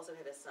 He also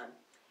had a son.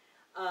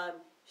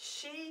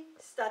 She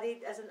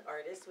studied as an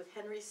artist with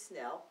Henry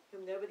Snell,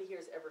 whom nobody here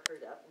has ever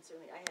heard of, and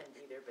certainly I hadn't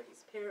either, but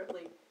he's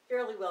apparently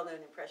fairly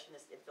well-known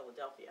impressionist in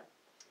Philadelphia.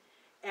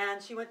 And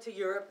she went to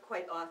Europe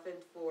quite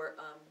often for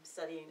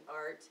studying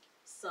art,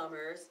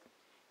 summers,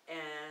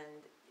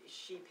 and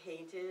she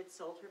painted,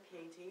 sold her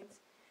paintings.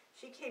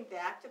 She came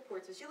back to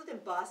Portsmouth. She lived in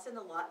Boston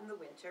a lot in the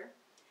winter.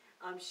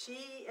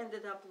 She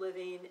ended up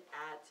living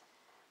at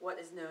what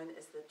is known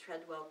as the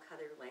Treadwell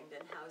Cutter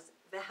Langdon house,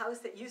 the house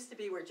that used to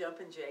be where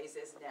Jumpin' Jay's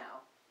is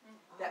now,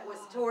 that was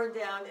torn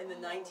down in the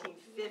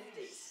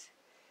 1950s.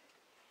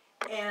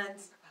 And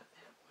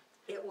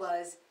it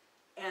was,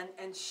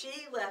 and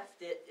she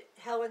left it,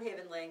 Helen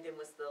Haven Langdon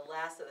was the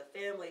last of the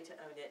family to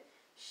own it.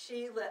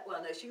 She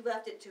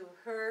left it to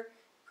her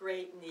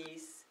great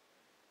niece,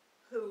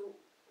 who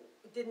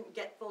didn't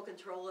get full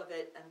control of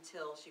it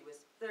until she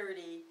was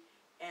 30,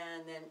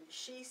 and then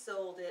she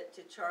sold it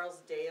to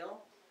Charles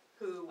Dale,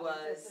 who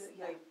was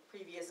the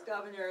previous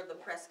governor, the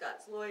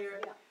Prescott's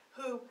lawyer,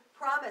 who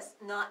promised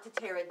not to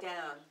tear it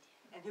down,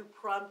 and who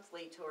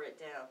promptly tore it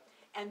down.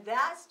 And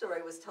that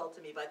story was told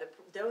to me by the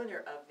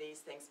donor of these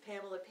things,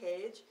 Pamela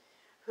Page,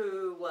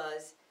 who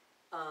was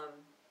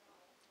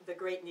the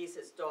great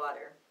niece's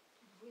daughter.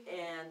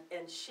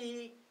 And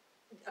she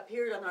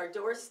appeared on our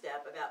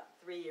doorstep about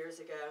 3 years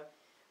ago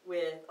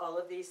with all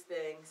of these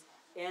things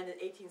and an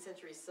 18th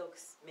century silk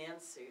man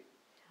suit.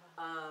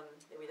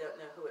 We don't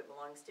know who it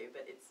belongs to,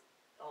 but it's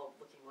all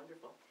looking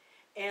wonderful.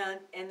 And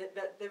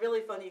the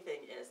really funny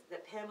thing is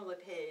that Pamela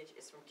Page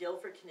is from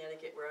Guilford,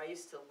 Connecticut, where I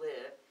used to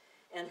live,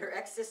 and her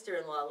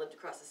ex-sister-in-law lived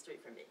across the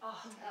street from me.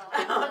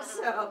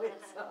 So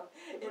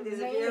it is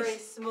a very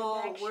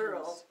small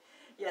world.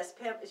 Yes,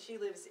 she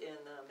lives in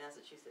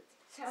Massachusetts.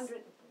 Sandra,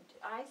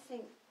 I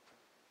think,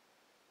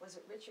 was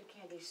it Richard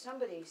Candy,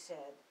 somebody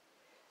said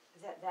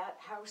that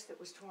house that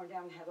was torn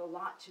down had a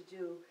lot to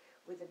do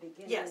with the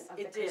beginning of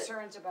the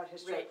concerns about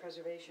historic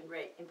preservation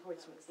in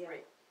Portsmouth. Yeah.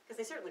 Right, because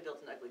they certainly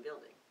built an ugly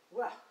building.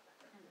 Well,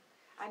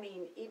 I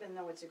mean, even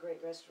though it's a great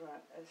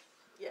restaurant,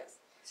 yes.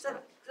 So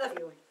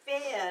the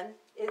fan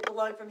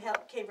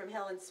came from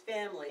Helen's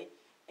family,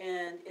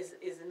 and is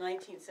a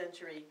 19th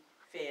century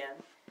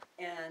fan.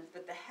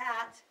 But the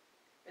hat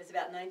is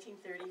about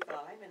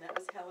 1935, and that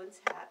was Helen's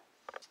hat.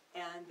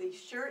 And the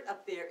shirt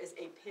up there is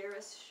a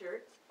Paris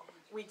shirt.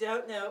 We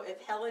don't know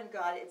if Helen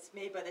got it. It's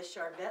made by the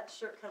Charvet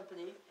Shirt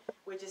Company,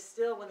 which is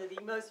still one of the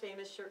most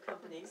famous shirt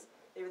companies.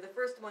 They were the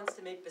first ones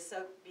to make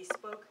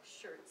bespoke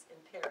shirts in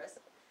Paris,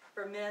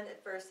 for men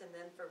at first and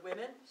then for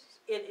women.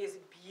 It is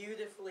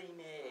beautifully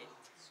made.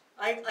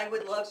 I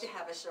would love to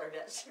have a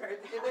Charvet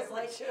shirt. It was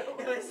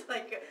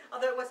like,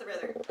 although it was a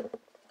rather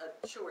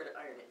a chore to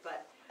iron it,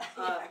 but.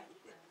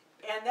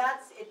 And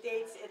it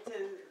dates it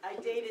to, I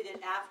dated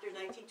it after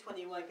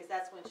 1921 because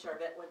that's when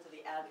Charvet went to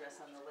the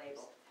address on the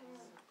label.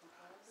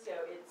 So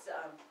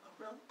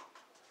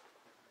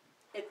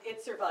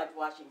it survived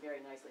washing very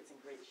nicely. It's in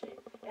great shape.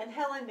 And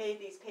Helen made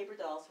these paper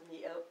dolls from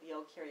the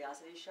old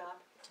Curiosity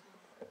Shop.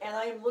 And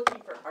I am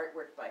looking for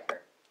artwork by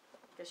her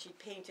because she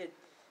painted.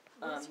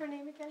 What's her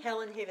name again?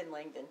 Helen Haven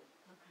Langdon.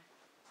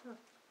 Okay.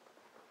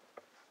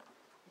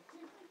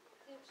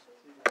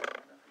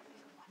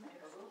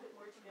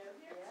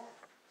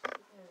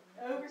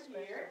 Over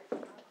here,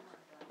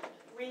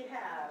 we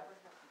have,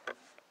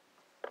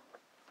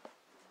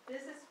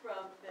 this is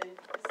from the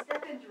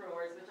second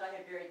drawers, which I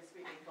have very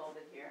discreetly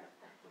folded here,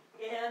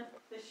 and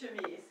the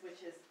chemise,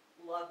 which is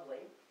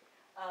lovely,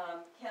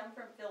 came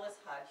from Phyllis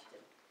Hodgson.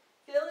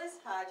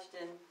 Phyllis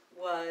Hodgson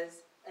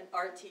was an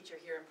art teacher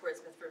here in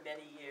Portsmouth for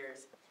many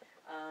years.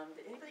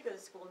 Did anybody go to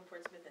school in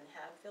Portsmouth and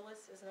have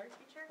Phyllis as an art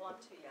teacher? Well,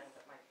 I'm too young,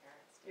 but my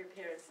parents did. Your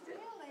parents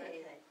did?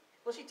 Really? Okay.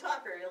 Well, she taught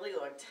for a really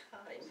long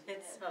time.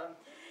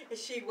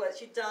 She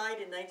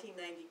died in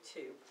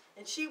 1992,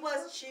 and she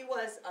was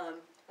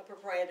a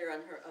proprietor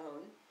on her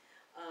own.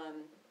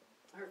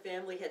 Her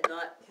family had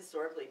not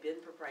historically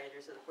been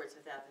proprietors of the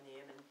Portsmouth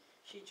Athenaeum, and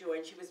she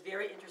joined. She was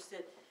very interested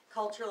in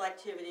cultural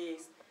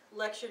activities,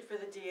 lectured for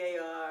the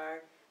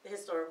DAR, the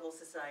Historical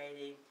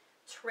Society,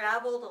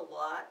 traveled a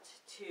lot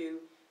to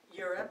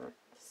Europe.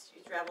 She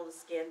traveled to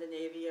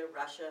Scandinavia,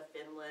 Russia,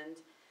 Finland,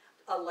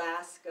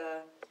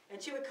 Alaska,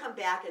 and she would come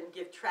back and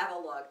give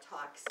travelogue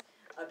talks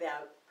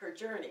about her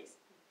journeys,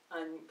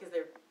 because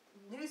there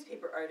are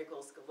newspaper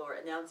articles galore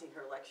announcing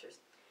her lectures,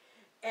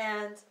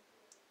 and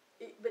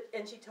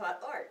she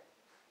taught art.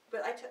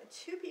 But I taught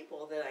two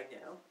people that I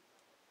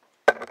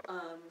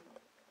know,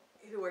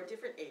 who are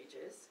different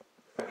ages,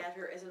 had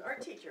her as an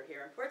art teacher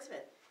here in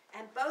Portsmouth,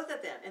 and both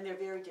of them, and they're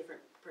very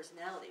different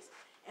personalities.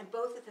 And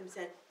both of them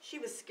said she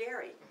was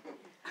scary.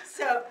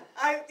 So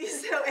as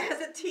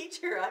a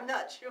teacher, I'm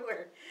not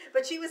sure.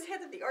 But she was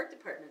head of the art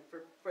department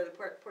for the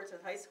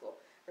Portsmouth High School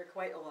for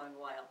quite a long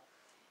while.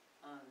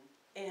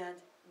 And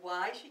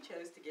why she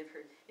chose to give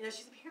her,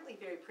 she's apparently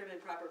a very prim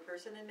and proper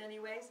person in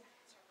many ways.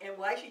 And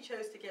why she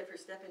chose to give her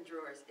step-in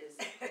drawers is,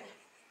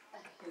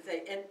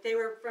 and they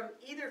were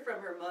either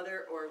from her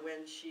mother or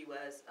when she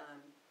was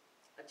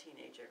a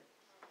teenager.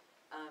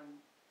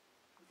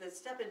 The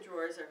step-in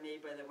drawers are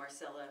made by the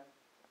Marcella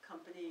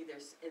company.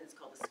 And it's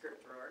called a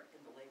skirt drawer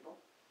in the label.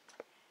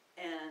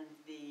 And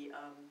the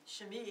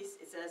chemise,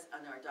 it says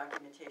on our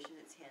documentation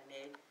it's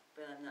handmade,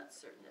 but I'm not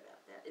certain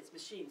about that. It's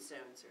machine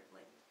sewn,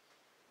 certainly.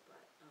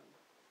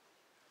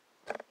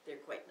 But they're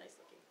quite nice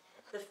looking.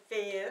 The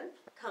fan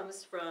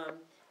comes from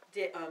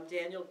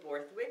Daniel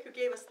Borthwick, who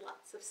gave us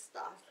lots of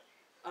stuff,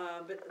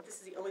 but this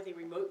is the only thing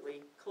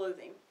remotely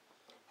clothing.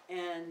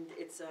 And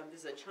it's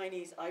this is a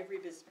Chinese ivory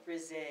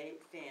brisée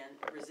fan.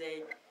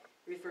 Brisée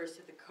refers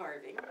to the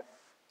carving,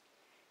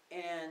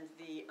 and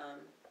the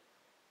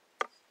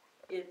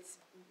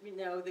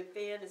the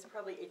fan is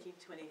probably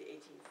 1820 to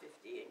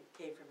 1850 and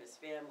came from his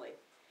family.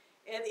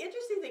 And the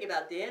interesting thing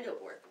about Daniel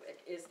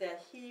Borthwick is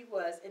that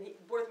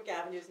Borthwick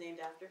Avenue is named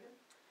after him.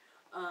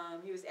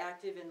 He was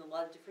active in a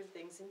lot of different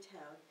things in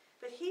town,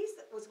 but he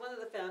was one of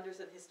the founders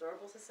of the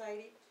Historical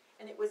Society,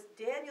 and it was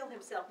Daniel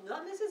himself,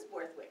 not Mrs.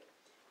 Borthwick.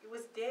 It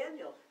was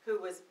Daniel who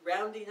was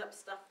rounding up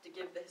stuff to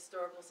give the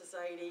Historical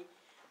Society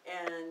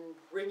and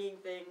bringing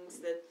things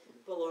that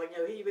belonged.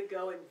 He would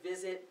go and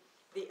visit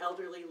the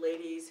elderly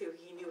ladies who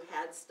he knew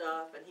had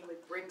stuff, and he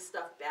would bring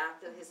stuff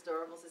back to the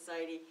Historical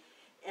Society.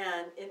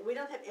 And we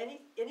don't have any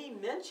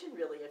mention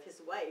really of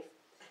his wife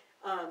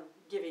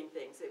giving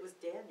things. It was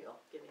Daniel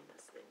giving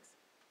us things.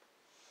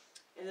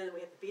 And then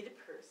we have the beaded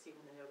purse. You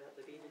want to know about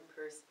the beaded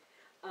purse?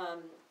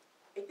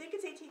 I think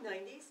it's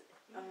 1890s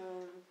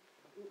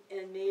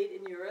and made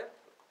in Europe,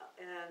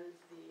 and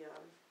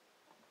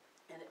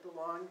it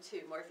belonged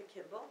to Martha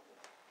Kimball.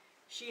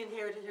 She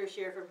inherited her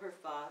share from her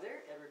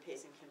father, Edward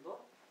Payson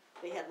Kimball.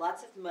 They had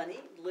lots of money,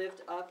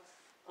 lived up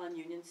on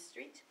Union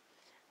Street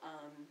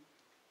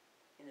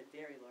in a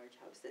very large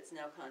house that's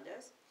now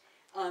condos.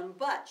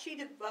 But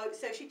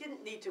so she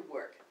didn't need to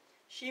work.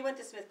 She went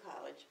to Smith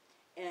College,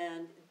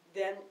 and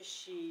then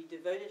she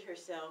devoted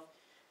herself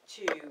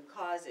to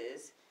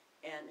causes,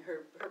 and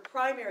her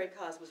primary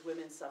cause was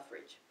women's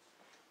suffrage.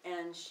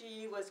 And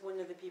she was one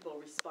of the people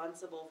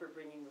responsible for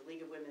bringing the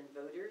League of Women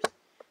Voters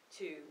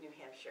to New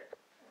Hampshire.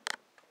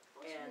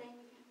 What's her name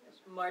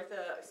again?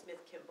 Martha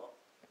Smith Kimball.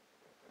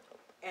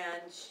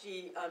 And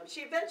she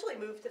eventually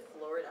moved to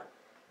Florida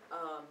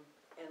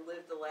and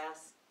lived the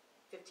last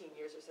 15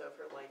 years or so of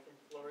her life in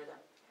Florida.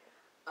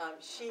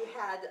 She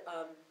had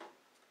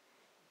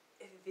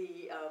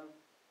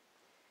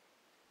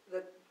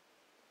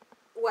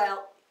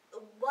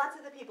lots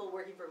of the people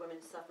working for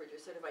women's suffrage are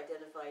sort of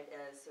identified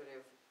as sort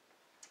of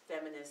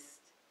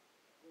feminist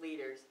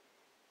leaders.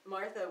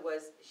 Martha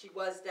was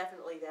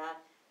definitely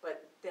that,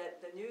 but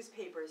the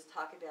newspapers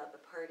talk about the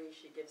parties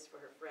she gives for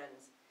her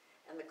friends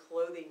and the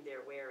clothing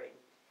they're wearing.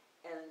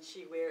 And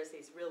she wears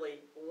these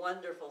really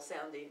wonderful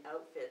sounding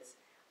outfits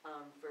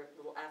for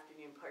little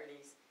afternoon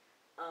parties,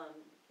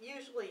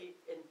 usually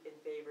in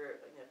favor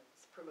of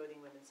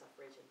promoting women's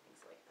suffrage and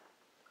things like that.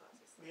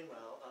 Causes.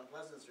 Meanwhile, on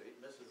Pleasant Street,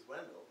 Mrs.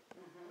 Wendell,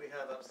 we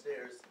have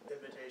upstairs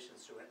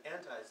invitations to an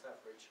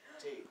anti-suffrage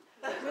tea.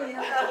 Really?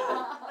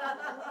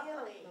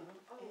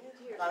 Oh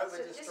dear. Thought it It's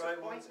would a destroy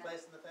one's disappointment.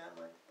 place in the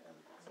family.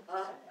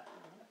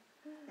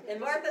 And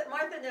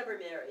Martha never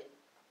married,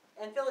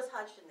 and Phyllis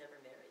Hodgson never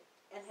married,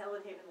 and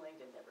Helen Haven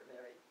Langdon never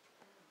married.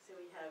 So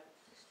we have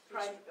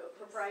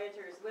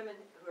proprietors, women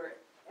who are,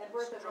 and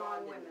Bertha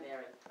Vaughan didn't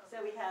marry. So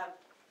we have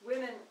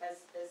women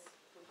as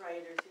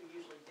proprietors who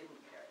usually didn't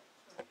marry.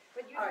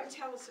 But you All didn't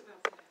tell us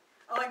about that.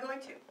 Oh, I'm going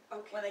to.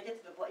 Okay. When I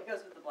get to it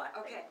goes with the black.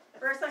 Okay.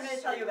 First, I'm going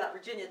to tell you about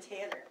Virginia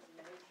Tanner,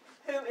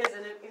 who is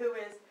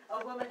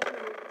a woman who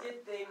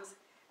did things,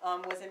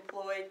 was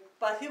employed,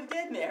 but who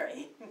did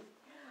marry.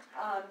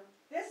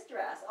 This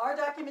dress, our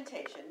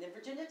documentation, and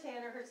Virginia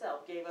Tanner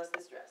herself gave us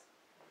this dress.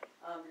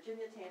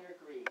 Virginia Tanner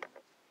Green.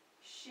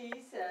 She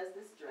says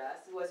this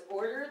dress was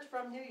ordered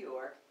from New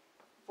York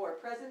for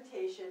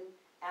presentation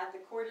at the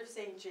Court of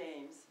St.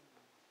 James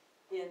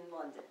in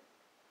London.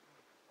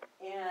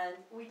 And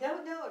we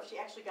don't know if she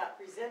actually got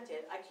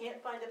presented. I can't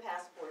find a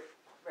passport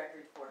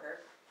record for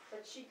her,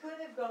 but she could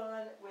have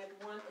gone with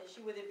one, and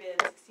she would have been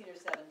 16 or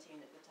 17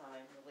 at the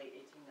time, in the late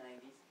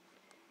 1890s.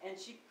 And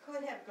she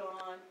could have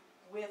gone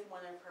with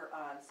one of her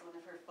aunts, one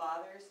of her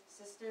father's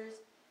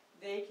sisters.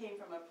 They came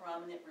from a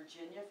prominent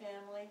Virginia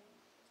family.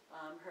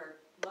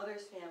 Her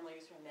mother's family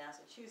was from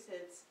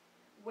Massachusetts,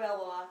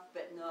 well off,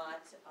 but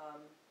not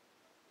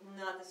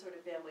the sort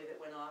of family that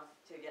went off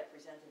to get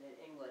presented in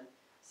England.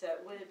 So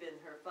it would have been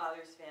her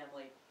father's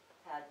family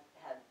had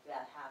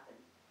that happen.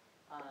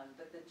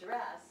 But the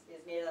dress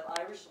is made of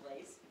Irish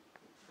lace.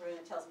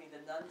 Verena tells me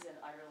the nuns in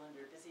Ireland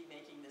are busy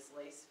making this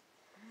lace.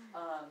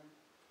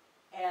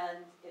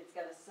 And it's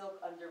got a silk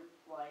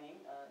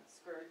underlining,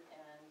 skirt,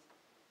 and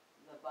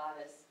the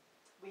bodice.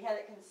 We had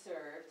it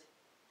conserved,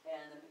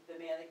 and the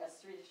mannequin,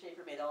 Street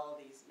Schaefer made all of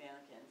these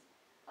mannequins.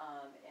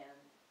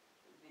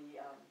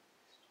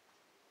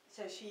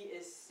 So she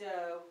is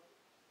so,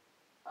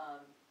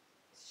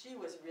 she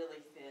was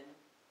really thin.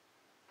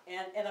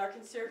 And our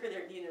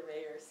conservator, Nina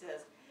Rayer,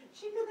 says,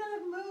 she could not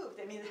have moved.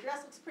 I mean, the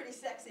dress looks pretty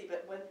sexy,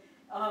 but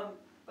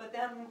but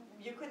then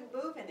you couldn't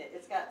move in it.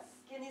 It's got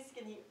skinny,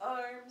 skinny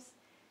arms,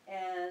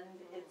 and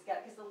it's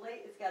got, because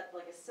it's got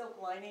like a silk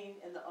lining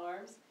in the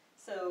arms,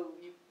 so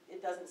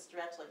it doesn't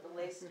stretch, like the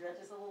lace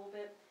stretches a little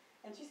bit.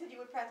 And she said you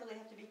would practically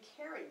have to be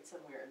carried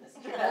somewhere in this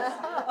dress.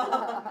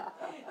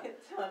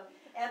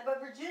 But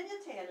Virginia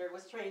Tanner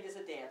was trained as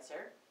a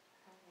dancer,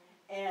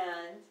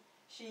 and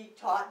she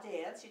taught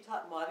dance, she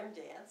taught modern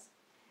dance,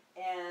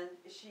 and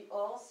she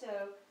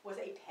also was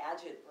a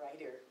pageant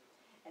writer.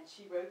 And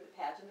she wrote the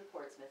Pageant of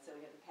Portsmouth, so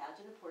we have the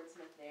Pageant of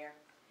Portsmouth there.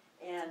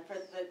 And for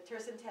the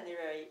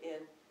tercentenary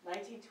in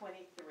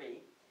 1923,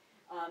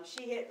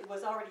 she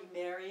was already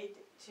married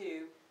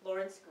to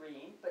Lawrence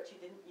Green, but she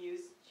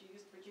used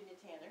Virginia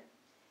Tanner,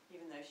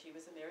 even though she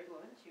was a married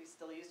woman. She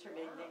still used her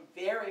maiden name,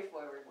 very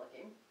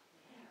forward-looking.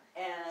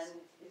 And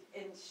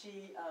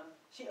she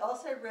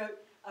also wrote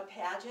a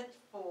pageant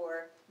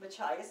for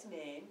Machias,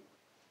 Maine,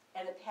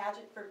 and a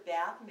pageant for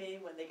Bath,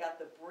 Maine, when they got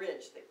the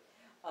bridge, the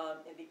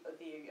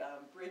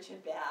bridge in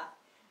Bath.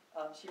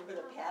 She wrote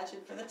a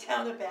pageant for the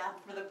town of Bath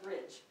for the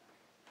bridge.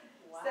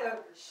 Wow.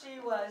 So she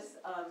was,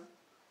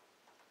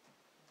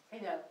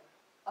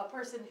 a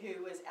person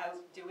who was out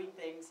doing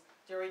things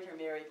during her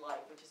married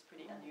life, which is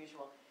pretty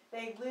unusual.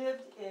 They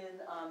lived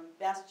in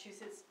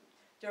Massachusetts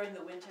during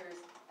the winters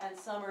and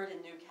summered in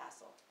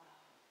Newcastle.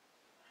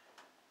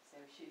 So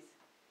she's...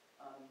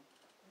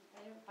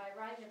 By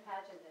writing a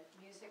pageant, the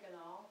music and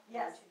all?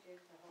 Yes. You did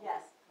the whole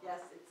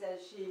Yes. It says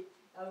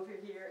over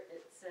here,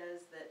 it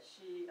says that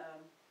she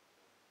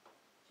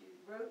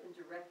wrote and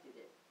directed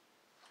it.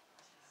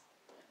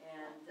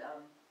 And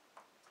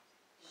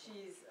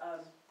she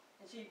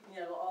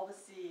all the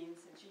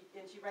scenes,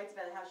 and she writes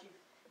about how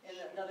and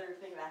another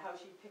thing about how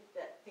she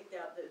picked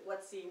out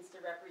what scenes to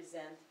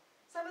represent.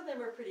 Some of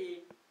them are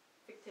pretty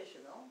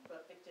fictitious,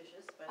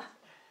 but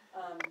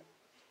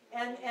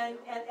and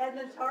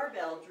Edmund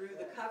Tarbell drew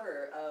the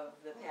cover of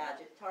the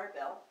pageant,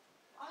 Tarbell.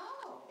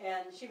 Oh.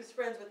 And she was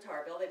friends with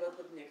Tarbell. They both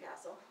lived in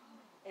Newcastle.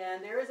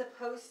 And there is a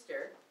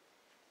poster,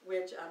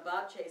 which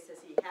Bob Chase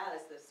says he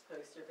has this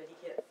poster, but he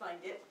can't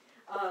find it,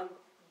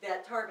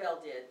 that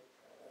Tarbell did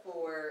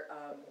for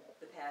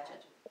the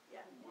pageant.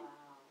 Yeah. Wow.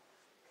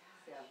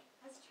 So.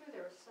 That's true,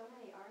 there were so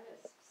many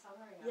artists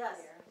summering up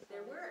Yes, here.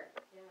 there were.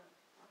 Yeah.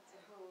 That's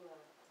a whole,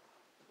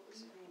 what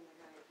was the name of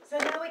the guy? So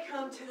now we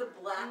come to the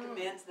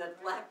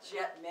black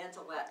jet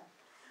mantelette.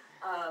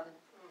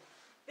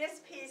 This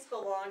piece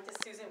belonged to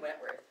Susan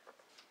Wentworth.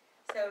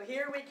 So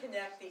here we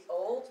connect the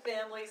old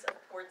families of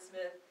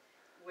Portsmouth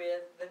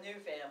with the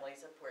new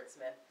families of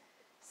Portsmouth.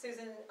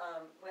 Susan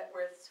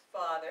Wentworth's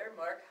father,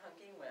 Mark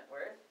Hunking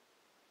Wentworth,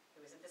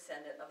 who was a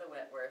descendant of the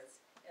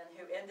Wentworths, and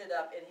who ended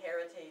up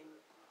inheriting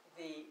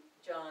the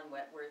John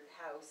Wentworth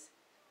house.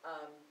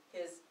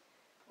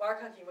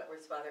 Mark Hunking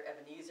Wentworth's father,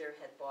 Ebenezer,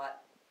 had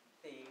bought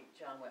the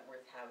John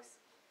Wentworth house,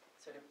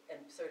 sort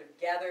of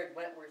gathered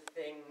Wentworth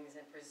things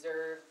and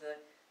preserved the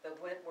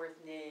Wentworth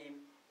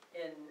name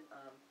in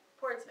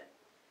Portsmouth.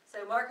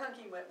 So Mark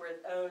Hunking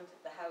Wentworth owned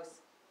the house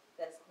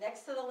that's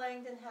next to the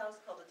Langdon house,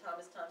 called the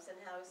Thomas Thompson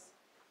house,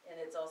 and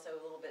it's also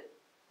a little bit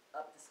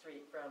up the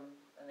street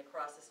and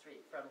across the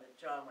street from the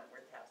John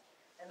Wentworth house.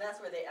 And that's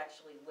where they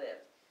actually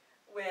lived.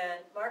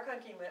 When Mark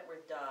Hunking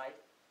Wentworth died,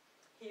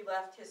 he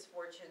left his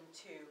fortune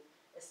to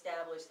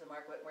establish the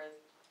Mark Wentworth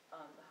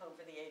Home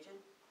for the Aged,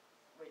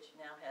 which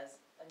now has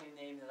a new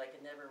name that I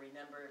can never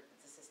remember.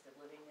 It's assisted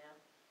living now,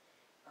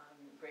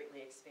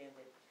 greatly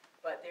expanded.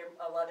 But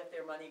a lot of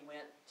their money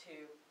went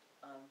to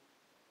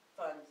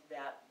fund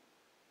that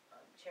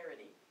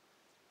charity.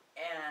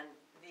 And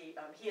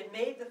he had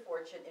made the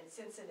fortune in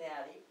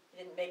Cincinnati.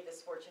 He didn't make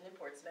this fortune in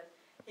Portsmouth.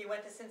 He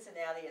went to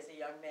Cincinnati as a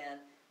young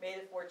man, made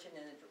a fortune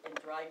in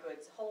dry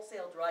goods,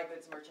 wholesale dry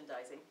goods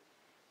merchandising,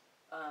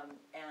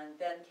 and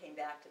then came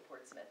back to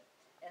Portsmouth.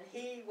 And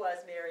he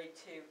was married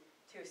to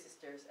two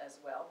sisters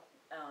as well.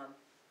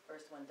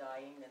 First one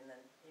dying, and then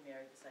he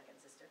married the second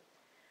sister.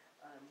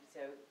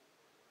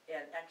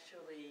 And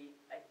actually,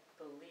 I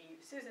believe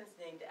Susan's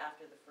named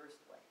after the first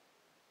wife,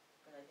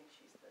 but I think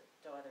she's the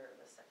daughter of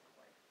the second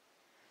wife.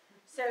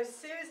 So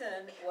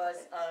Susan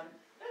was,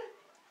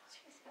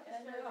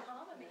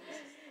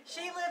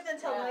 she lived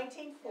until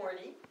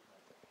 1940.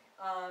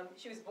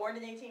 She was born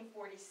in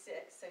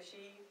 1846, so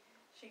she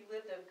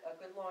lived a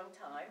good long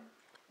time.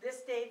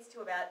 This dates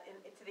to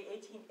to the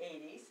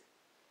 1880s.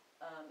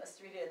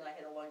 Estrida and I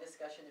had a long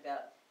discussion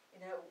about,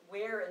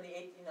 where in the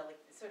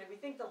we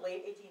think the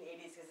late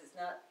 1880s, because it's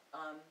not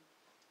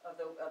of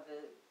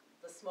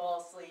the small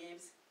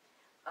sleeves,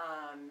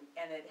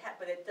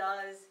 but it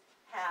does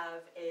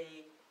have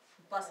a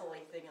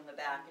bustly thing in the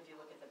back. If you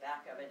look at the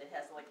back of it, it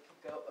has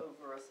go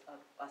over a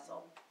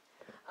bustle.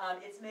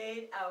 It's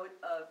made out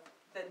of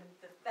the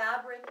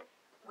fabric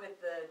with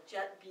the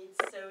jet beads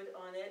sewed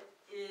on it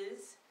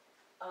is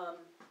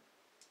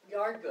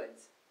yard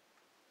goods.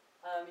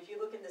 If you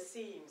look in the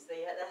seams,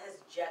 that has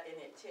jet in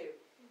it too.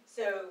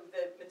 So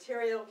the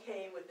material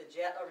came with the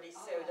jet already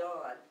sewed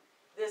on.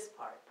 This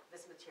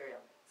material.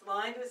 It's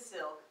lined with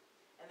silk,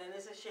 and then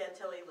there's a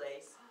chantilly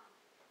lace,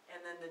 and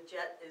then the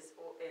jet is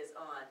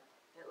on.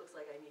 And it looks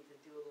like I need to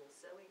do a little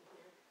sewing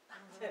here.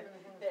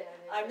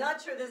 I'm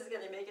not sure this is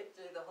going to make it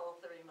through the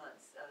whole 3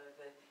 months.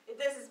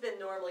 This has been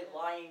normally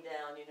lying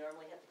down. You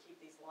normally have to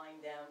keep these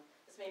lying down.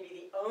 This may be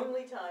the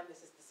only time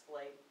this is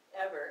displayed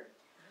ever,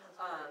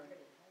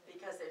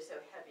 because they're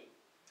so heavy.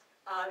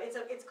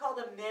 It's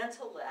called a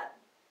mantelet.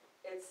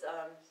 It's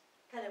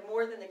kind of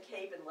more than a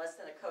cape and less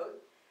than a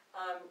coat.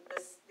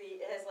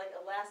 It has like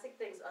elastic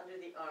things under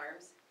the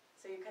arms,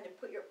 so you kind of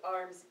put your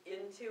arms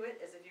into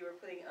it as if you were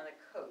putting on a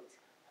coat.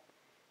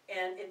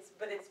 And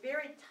but it's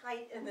very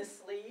tight in the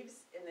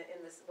sleeves, in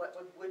this what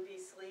would be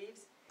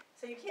sleeves,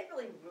 so you can't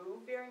really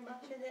move very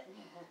much in it.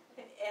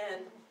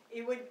 And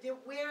you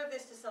wear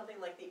this to something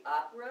like the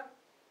opera,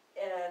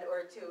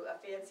 or to a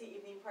fancy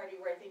evening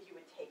party where I think you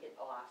would take it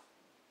off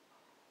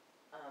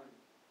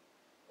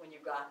when you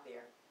got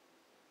there.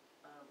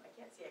 I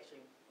can't see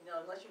actually,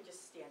 no, unless you're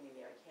just standing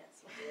there, I can't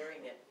see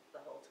wearing it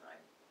the whole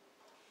time.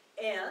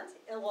 And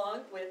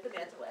along with the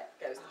mantelet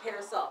goes the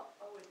parasol.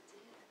 Oh, it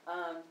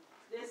did.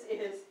 This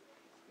is,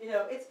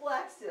 it's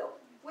black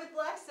silk. Would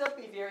black silk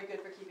be very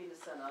good for keeping the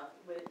sun off?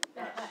 Would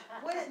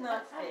it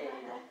not fade?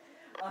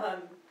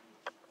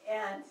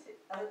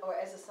 Or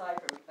as a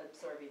side from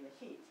absorbing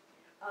the heat.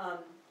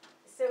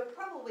 So it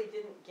probably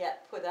didn't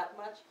get put up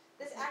much.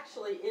 This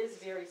actually is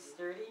very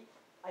sturdy.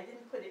 I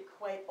didn't put it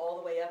quite all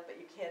the way up, but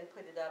you can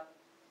put it up.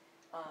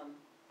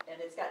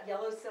 And it's got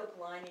yellow silk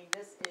lining.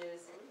 This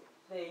is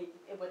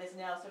what is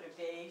now sort of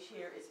beige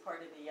here is part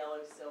of the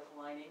yellow silk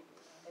lining.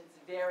 It's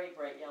very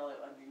bright yellow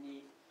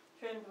underneath,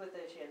 trimmed with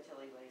the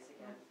Chantilly lace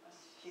again.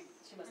 She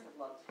must have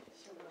loved it.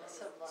 She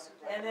must have loved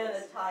it. And then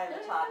a tie on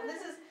the top. And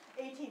this is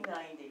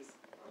 1890s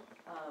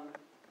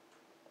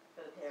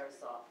for the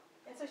parasol.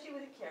 And so she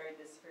would have carried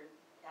this for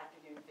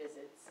afternoon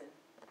visits and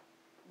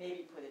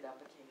maybe put it up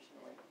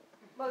occasionally,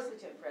 mostly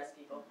to impress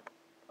people.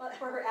 Well,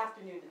 for her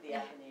afternoon at the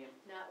Athenaeum.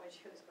 Not when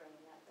she was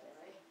growing up, though,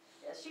 right?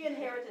 Yes, she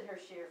inherited her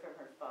share from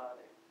her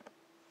father,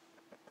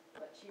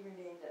 but she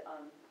remained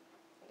a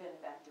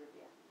benefactor of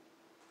the Athenaeum.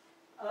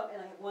 Oh,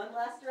 and I have one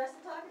last dress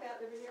to talk about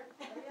over here.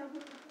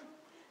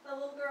 The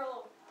little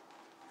girl.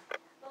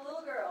 The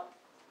little girl.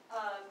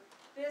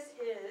 This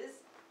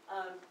is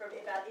from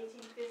about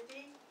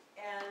 1850,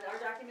 and our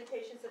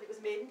documentation said it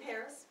was made in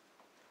Paris.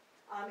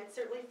 It's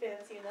certainly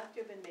fancy enough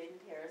to have been made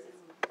in Paris.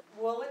 It's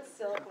wool and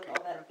silk with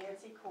all that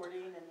fancy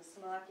cording and the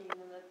smocking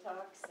and the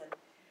tucks.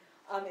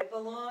 And it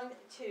belonged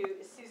to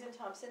Susan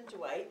Thompson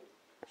Dwight.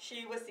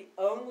 She was the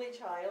only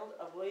child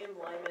of William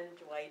Lyman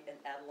Dwight and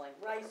Adeline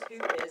Rice, who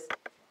is,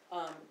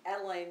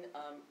 Adeline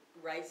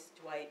Rice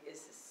Dwight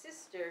is the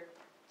sister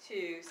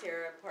to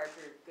Sarah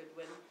Parker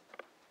Goodwin,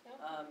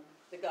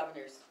 the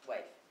governor's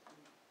wife.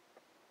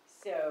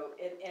 So,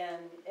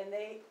 and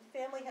they,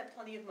 family had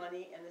plenty of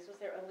money, and this was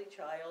their only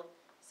child,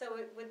 so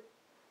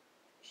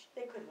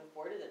they could have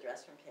afforded a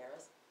dress from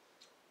Paris.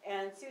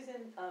 And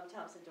Susan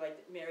Thompson Dwight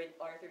married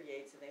Arthur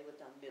Yates, and they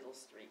lived on Middle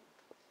Street.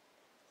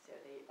 So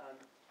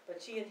but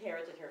she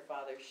inherited her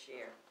father's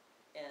share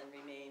and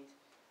remained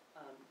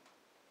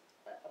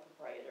a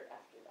proprietor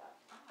after that.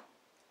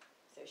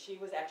 So she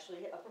was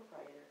actually a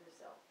proprietor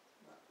herself,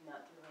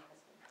 not through her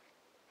husband.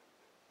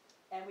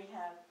 And we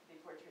have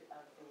the portrait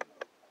of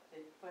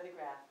the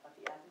photograph of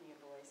the Athenaeum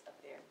boys up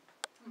there,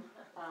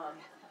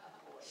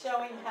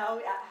 showing how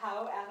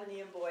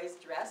Athenaeum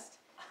boys dressed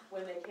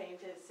when they came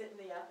to sit in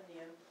the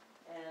Athenaeum.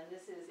 And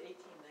this is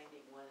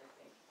 1891, I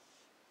think.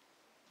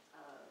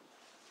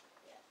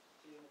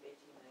 June of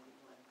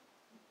 1891.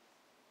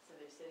 So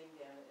they're sitting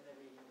down in the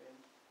reading room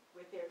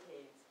with their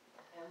canes.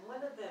 And one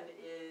of them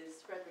is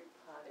Frederick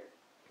Potter.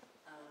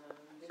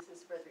 This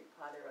is Frederick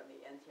Potter on the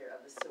end here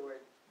of the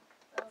sword.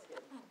 That's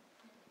good.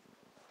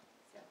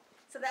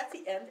 So that's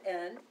the end,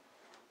 and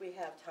we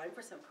have time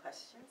for some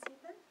questions,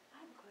 Ethan.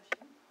 I have a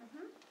question.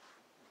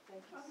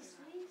 Thank you, Are the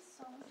Sarah. sleeves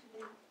sewn to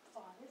the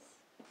bodice?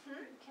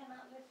 You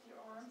cannot lift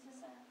your arms in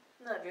that?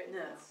 No,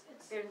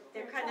 they're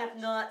they're kind of attached.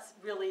 not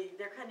really,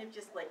 they're kind of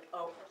just like,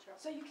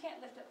 So you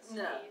can't lift up the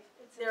No. sleeve?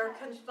 It's they're a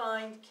attached.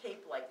 confined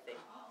cape-like thing.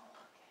 Oh,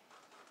 okay.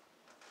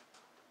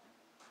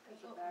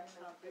 Because your back's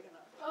not big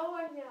enough. Oh,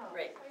 I know.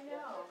 Right. I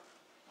know.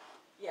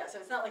 Yeah,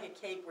 so it's not like a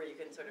cape where you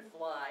can sort of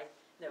fly.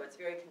 No, it's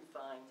very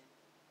confined.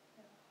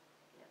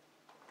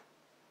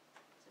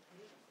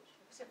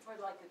 Except for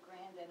like a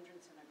grand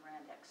entrance and a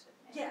grand exit.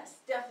 maybe. Yes,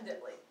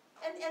 definitely.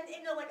 And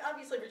like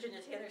obviously Virginia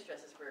Tanner's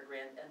dresses for a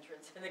grand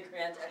entrance and a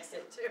grand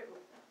exit too.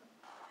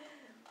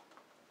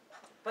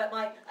 But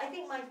I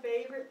think my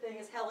favorite thing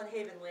is Helen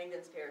Haven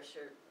Langdon's pair of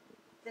shirt.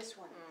 This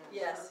one.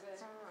 Yes,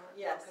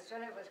 yes, Because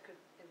none of us could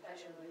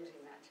envision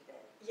losing that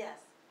today.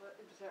 yes.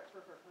 Was that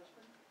for her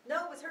husband?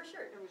 No, it was her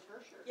shirt. It was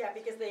her shirt. Yeah,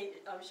 because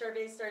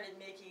Charvet started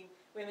making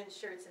women's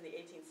shirts in the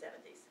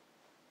 1870s.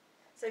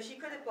 So she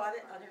could have bought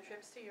it on her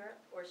trips to Europe,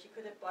 or she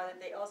could have bought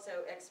it, they also,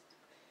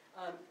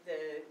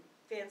 the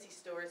fancy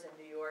stores in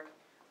New York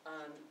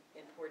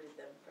imported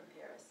them from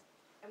Paris.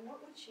 And what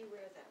would she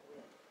wear that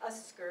with? A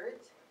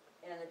skirt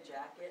and a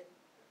jacket,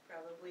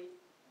 probably.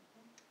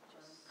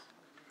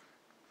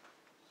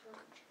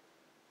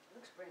 It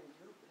looks brand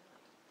new, really.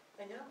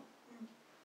 I know.